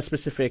place in a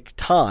specific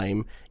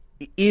time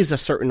is a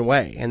certain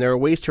way, and there are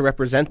ways to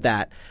represent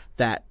that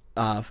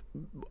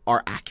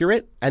are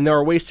accurate, and there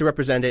are ways to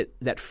represent it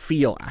that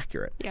feel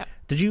accurate. Yeah.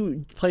 Did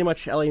you play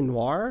much LA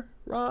Noire,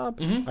 Rob?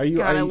 Mm-hmm.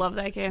 I love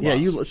that game. Yeah,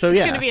 it's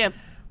going to be a.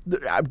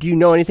 Do you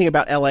know anything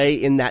about LA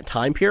in that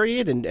time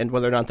period, and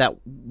whether or not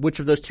which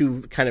of those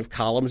two kind of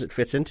columns it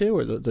fits into,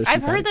 or those?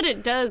 I've heard that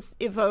it does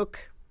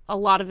evoke a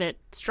lot of it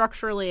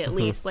structurally, at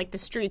least. Like, the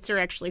streets are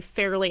actually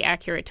fairly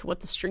accurate to what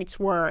the streets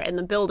were, and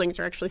the buildings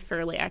are actually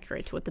fairly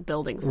accurate to what the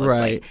buildings look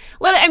like.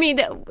 I mean,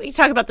 you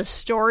talk about the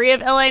story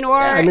of LA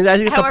Noire. Yeah, I mean, I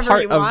think it's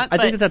I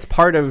think that's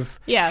part of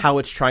how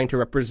it's trying to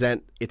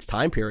represent its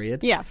time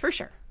period. Yeah, for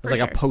sure. It's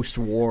like a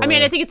post-war. I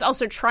mean, I think it's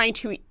also trying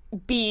to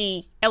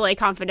be LA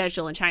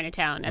Confidential in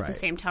Chinatown at the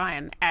same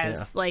time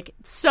as like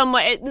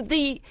somewhat.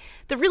 The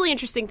really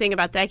interesting thing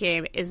about that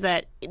game is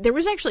that there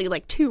was actually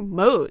like two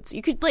modes.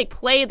 You could like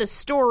play the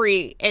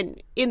story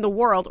in the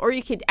world, or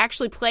you could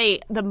actually play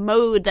the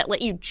mode that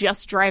let you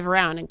just drive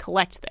around and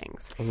collect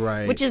things.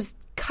 Right. Which is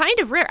kind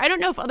of rare. I don't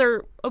know if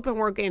other open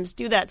world games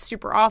do that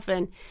super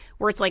often,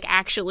 where it's like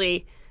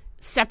actually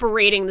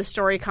separating the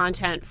story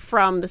content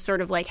from the sort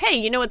of like,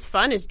 hey, what's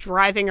fun is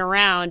driving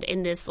around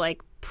in this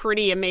like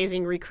pretty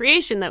amazing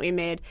recreation that we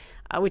made,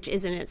 which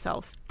is in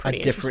itself pretty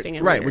interesting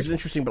and weird. Which is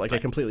interesting, but like a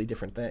completely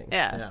different thing.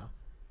 Yeah.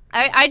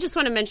 I just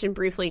want to mention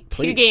briefly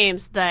two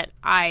games that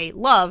I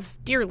love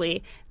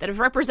dearly that have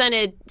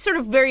represented sort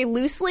of very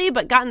loosely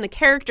but gotten the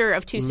character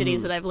of two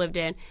cities that I've lived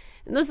in.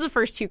 And those are the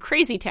first two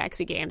Crazy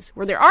Taxi games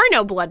where there are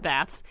no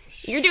bloodbaths.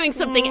 You're doing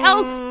something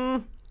else.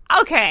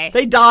 Okay.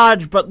 They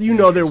dodge, but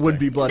there would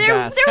be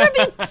bloodbaths. There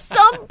would be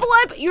some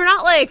blood, but you're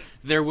not like...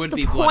 There would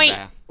be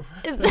bloodbath.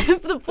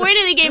 The point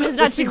of the game is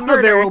not to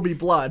murder. There will be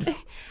blood.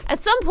 At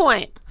some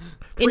point,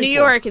 in New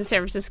York and San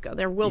Francisco,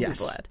 there will be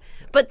blood.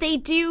 But they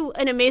do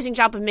an amazing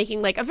job of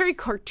making like a very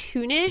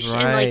cartoonish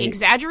and like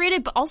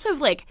exaggerated, but also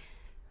like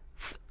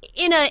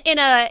in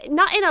a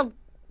not in a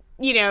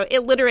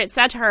illiterate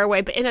satire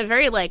way, but in a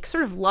very like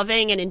sort of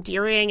loving and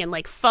endearing and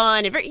like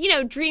fun and very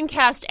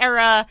Dreamcast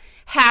era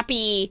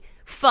happy,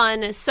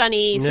 fun,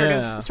 sunny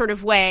sort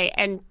of way,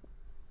 and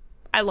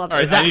I love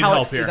it. Is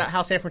that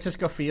how San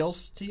Francisco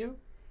feels to you?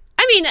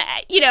 I mean,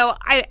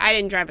 I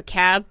didn't drive a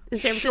cab in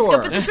San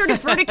Francisco, but the sort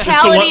of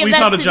verticality of we that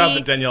found city. a job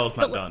that Danielle has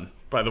not done,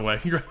 by the way.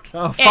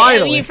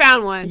 Finally. You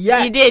found one.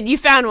 Yeah. You did. You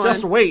found one.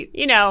 Just wait.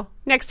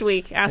 Next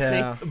week, ask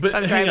me.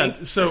 But hang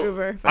on. So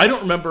Uber, I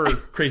don't remember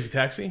Crazy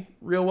Taxi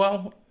real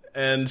well.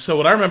 And so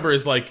what I remember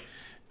is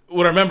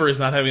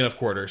not having enough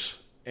quarters.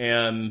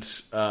 And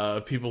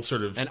people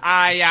sort of... And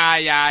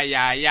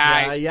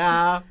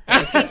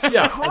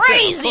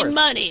crazy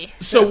money.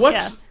 So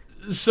what's...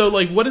 So,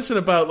 like, what is it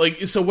about,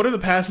 like, so what are the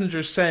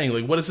passengers saying?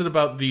 Like, what is it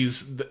about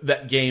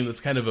that game that's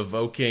kind of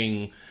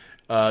evoking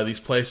these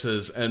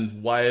places,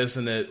 and why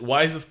doesn't its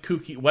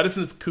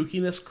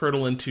kookiness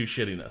curdle into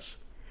shittiness?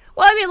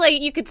 Well, I mean, like,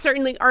 you could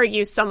certainly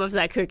argue some of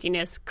that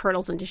kookiness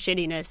curdles into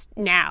shittiness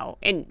now,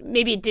 and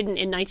maybe it didn't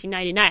in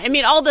 1999. I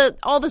mean, all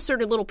the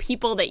sort of little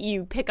people that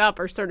you pick up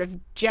are sort of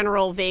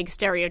general, vague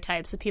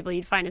stereotypes of people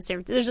you'd find in San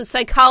Francisco. There's a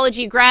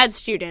psychology grad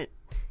student.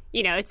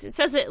 It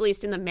says it at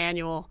least in the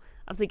manual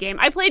of the game.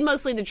 I played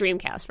mostly the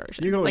Dreamcast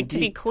version. You're going like, to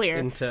be clear,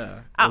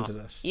 into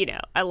this.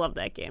 I love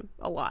that game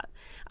a lot.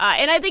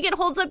 And I think it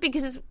holds up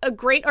because it's a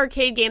great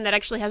arcade game that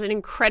actually has an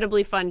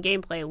incredibly fun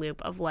gameplay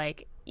loop of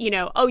like, you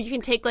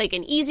can take like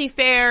an easy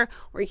fare,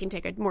 or you can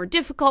take a more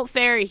difficult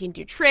fare. You can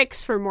do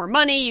tricks for more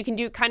money. You can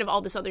do kind of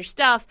all this other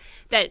stuff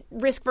that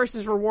risk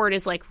versus reward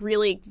is like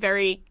really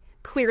very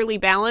clearly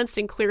balanced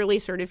and clearly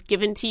sort of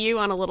given to you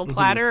on a little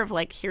platter of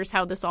like, here's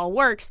how this all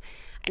works.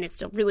 And it's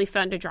still really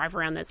fun to drive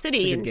around that city.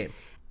 It's a good game.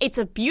 It's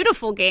a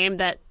beautiful game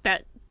that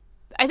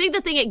I think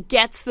the thing it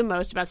gets the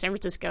most about San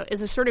Francisco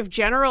is the sort of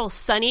general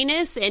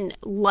sunniness and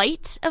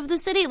light of the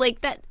city.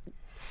 Like that.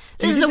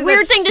 This is a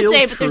weird thing to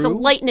say, but there's a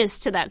lightness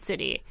to that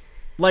city.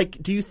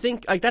 Like, do you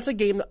think like that's a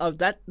game of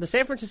that? The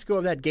San Francisco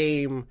of that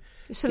game.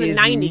 It's from the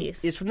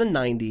 90s. It's from the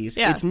 90s.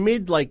 Yeah. It's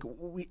mid, like,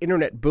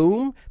 internet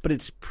boom, but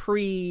it's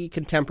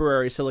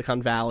pre-contemporary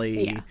Silicon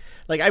Valley. Yeah.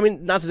 Like, I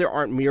mean, not that there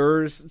aren't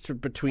mirrors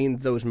between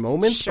those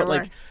moments, Sure. but,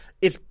 like,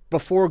 it's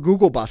before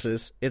Google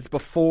buses. It's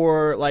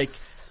before, like,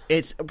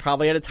 it's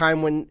probably at a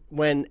time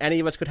when any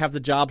of us could have the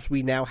jobs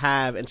we now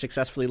have and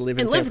successfully live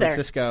in San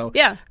Francisco.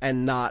 Yeah.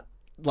 And not,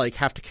 like,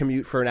 have to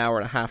commute for an hour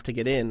and a half to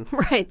get in.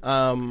 Right.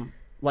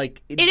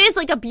 Like it is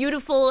like a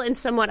beautiful and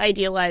somewhat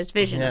idealized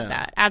vision of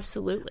that.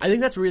 Absolutely. I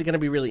think that's really going to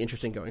be really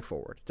interesting going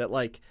forward. That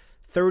like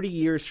 30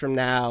 years from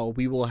now,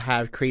 we will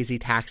have Crazy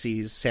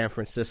Taxis San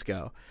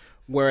Francisco,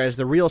 whereas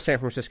the real San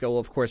Francisco will,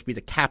 of course, be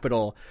the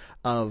capital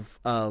of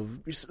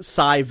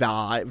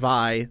Sci-Fi,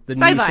 the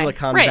new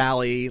Silicon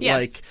Valley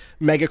like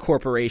mega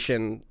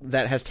corporation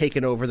that has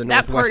taken over the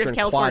northwestern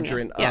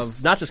quadrant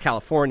of not just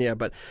California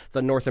but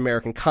the North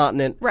American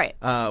continent. Right.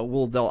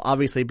 They'll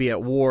obviously be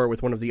at war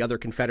with one of the other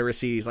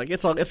confederacies. Like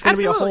it's going to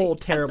be a whole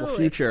terrible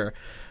future.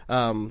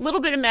 A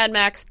little bit of Mad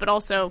Max, but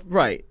also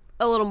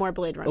a little more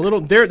Blade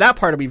Runner. That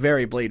part will be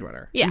very Blade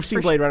Runner. Yeah, you've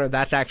seen Blade Runner.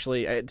 That's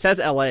actually it says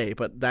L.A.,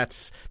 but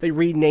they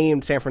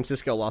renamed San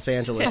Francisco Los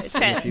Angeles.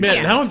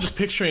 Man, now I'm just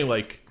picturing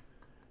like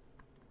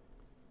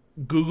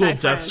Google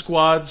death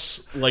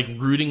squads like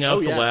rooting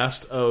out the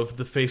last of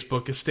the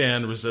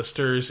Facebookistan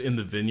resistors in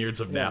the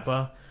vineyards of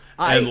Napa.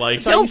 And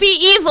like, don't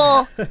be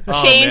evil.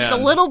 Changed a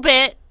little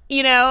bit,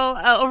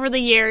 over the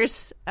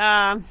years.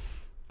 I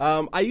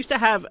used to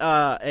have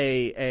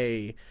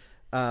a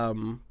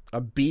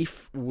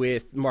beef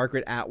with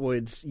Margaret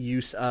Atwood's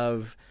use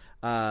of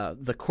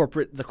the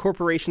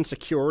Corporation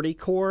Security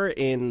Corps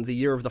in The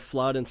Year of the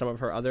Flood and some of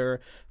her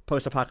other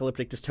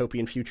post-apocalyptic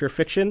dystopian future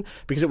fiction,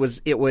 because it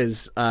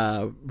was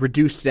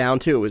reduced down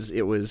to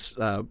it was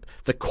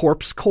the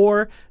Corpse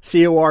Corps,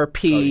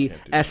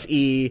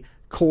 CORPSE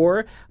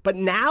Corps. But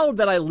now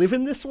that I live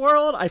in this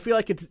world, I feel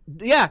like it's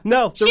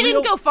she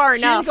didn't go far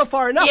enough.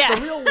 The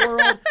real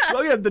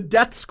world, the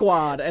Death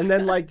Squad, and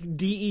then like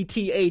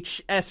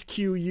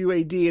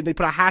DETHSQUAD, and they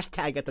put a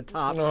hashtag at the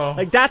top.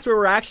 Like that's where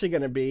we're actually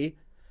going to be.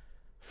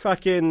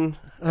 Fucking.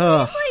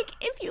 Like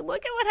if you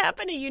look at what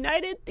happened to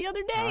United the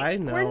other day, I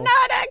know. We're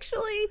not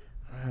actually.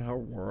 Our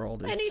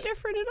world is any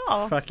different at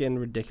all. Fucking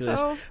ridiculous.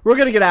 So, we're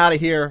going to get out of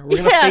here. We're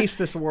going to face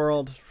this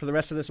world for the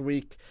rest of this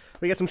week.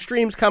 We got some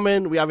streams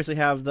coming. We obviously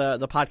have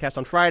the podcast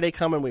on Friday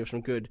coming. We have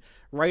some good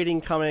writing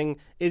coming.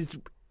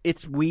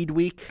 It's Weed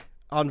Week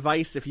on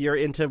Vice if you're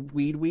into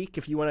Weed Week,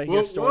 if you want to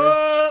hear a story.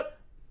 What?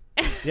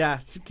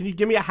 Yeah. Can you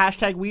give me a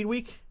hashtag Weed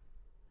Week?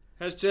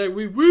 Hashtag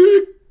Weed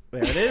Week.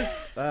 There it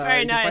is.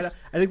 Very nice.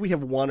 I think we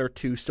have one or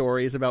two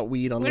stories about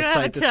weed on the don't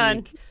site have a this ton.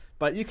 week.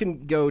 But you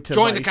can go to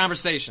Join Vice. the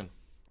conversation.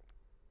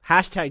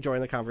 Hashtag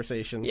join the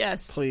conversation.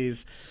 Yes.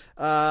 Please.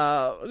 There's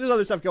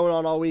other stuff going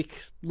on all week.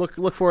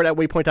 Look for it at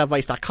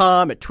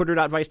waypoint.vice.com, at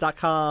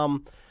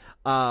twitter.vice.com,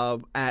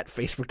 at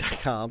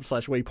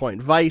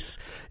facebook.com/waypointvice.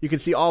 You can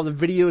see all the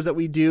videos that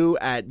we do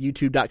at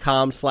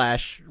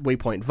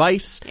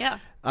youtube.com/waypointvice. Yeah.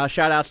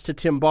 Shout outs to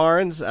Tim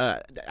Barnes,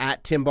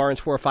 at Tim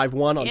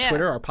Barnes451 on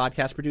Twitter, our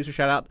podcast producer.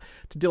 Shout out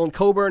to Dylan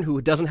Coburn,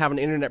 who doesn't have an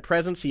internet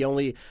presence. He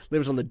only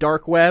lives on the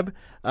dark web.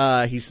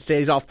 He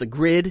stays off the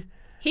grid.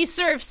 He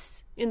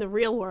surfs in the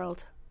real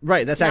world.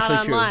 Right, that's Not actually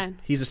online.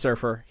 true. He's a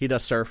surfer. He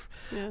does surf.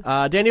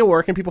 Yeah. Danielle,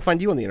 where can people find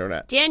you on the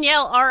internet?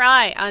 Danielle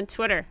R.I. on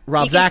Twitter.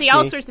 Rob you can see Zachney.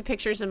 all sorts of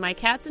pictures of my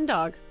cats and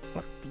dog.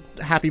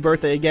 Happy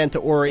birthday again to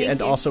Ori Thank and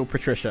you. also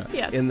Patricia.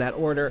 Yes. In that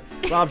order.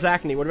 Rob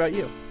Zachney, what about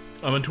you?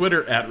 I'm on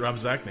Twitter at Rob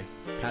Zachney.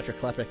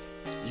 Patrick Klepek.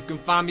 You can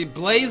find me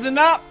blazing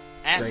up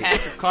at Great.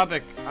 Patrick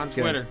Klepek on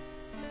Twitter.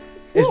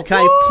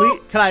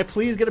 Can I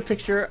please get a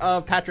picture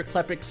of Patrick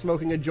Klepek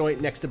smoking a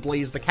joint next to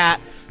Blaze the cat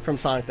from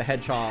Sonic the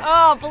Hedgehog?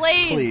 Oh,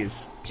 Blaze.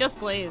 Please. Just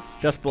Blaze.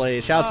 Just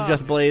Blaze. Shout out to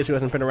Just Blaze, who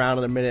hasn't been around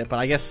in a minute, but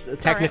I guess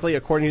technically,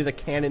 according to the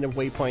canon of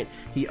Waypoint,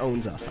 he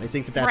owns us. I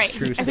think that's right.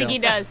 true still. I think he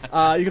does.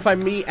 You can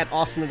find me at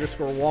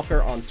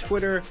Austin_Walker on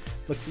Twitter.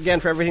 Look again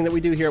for everything that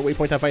we do here at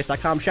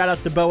waypoint.vice.com. Shout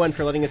outs to Bowen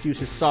for letting us use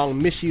his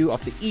song Miss You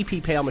off the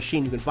EP Pale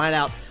Machine. You can find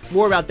out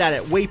more about that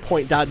at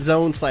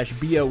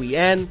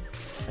waypoint.zone/BOEN.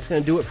 That's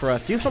going to do it for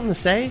us. Do you have something to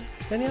say,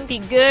 Danielle? Be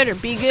good or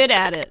be good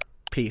at it.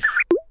 Peace.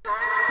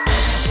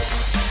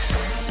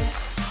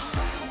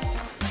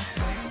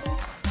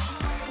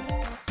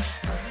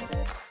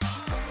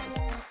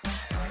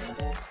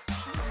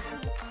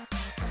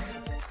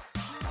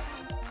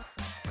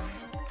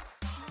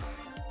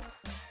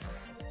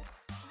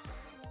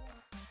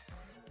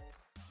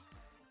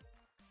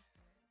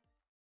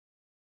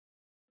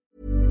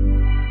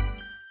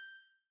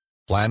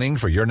 Planning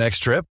for your next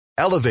trip?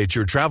 Elevate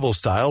your travel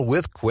style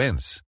with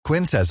Quince.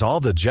 Quince has all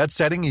the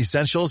jet-setting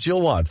essentials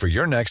you'll want for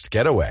your next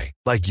getaway,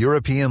 like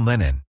European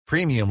linen,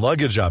 premium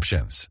luggage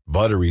options,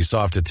 buttery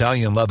soft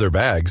Italian leather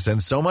bags,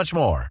 and so much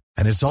more.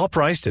 And it's all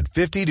priced at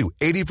 50 to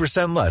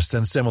 80% less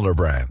than similar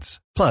brands.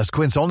 Plus,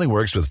 Quince only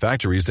works with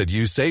factories that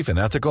use safe and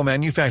ethical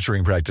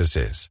manufacturing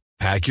practices.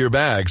 Pack your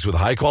bags with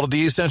high-quality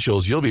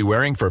essentials you'll be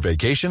wearing for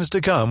vacations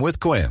to come with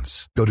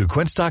Quince. Go to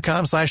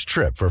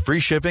quince.com/trip for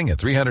free shipping and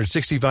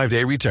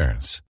 365-day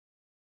returns.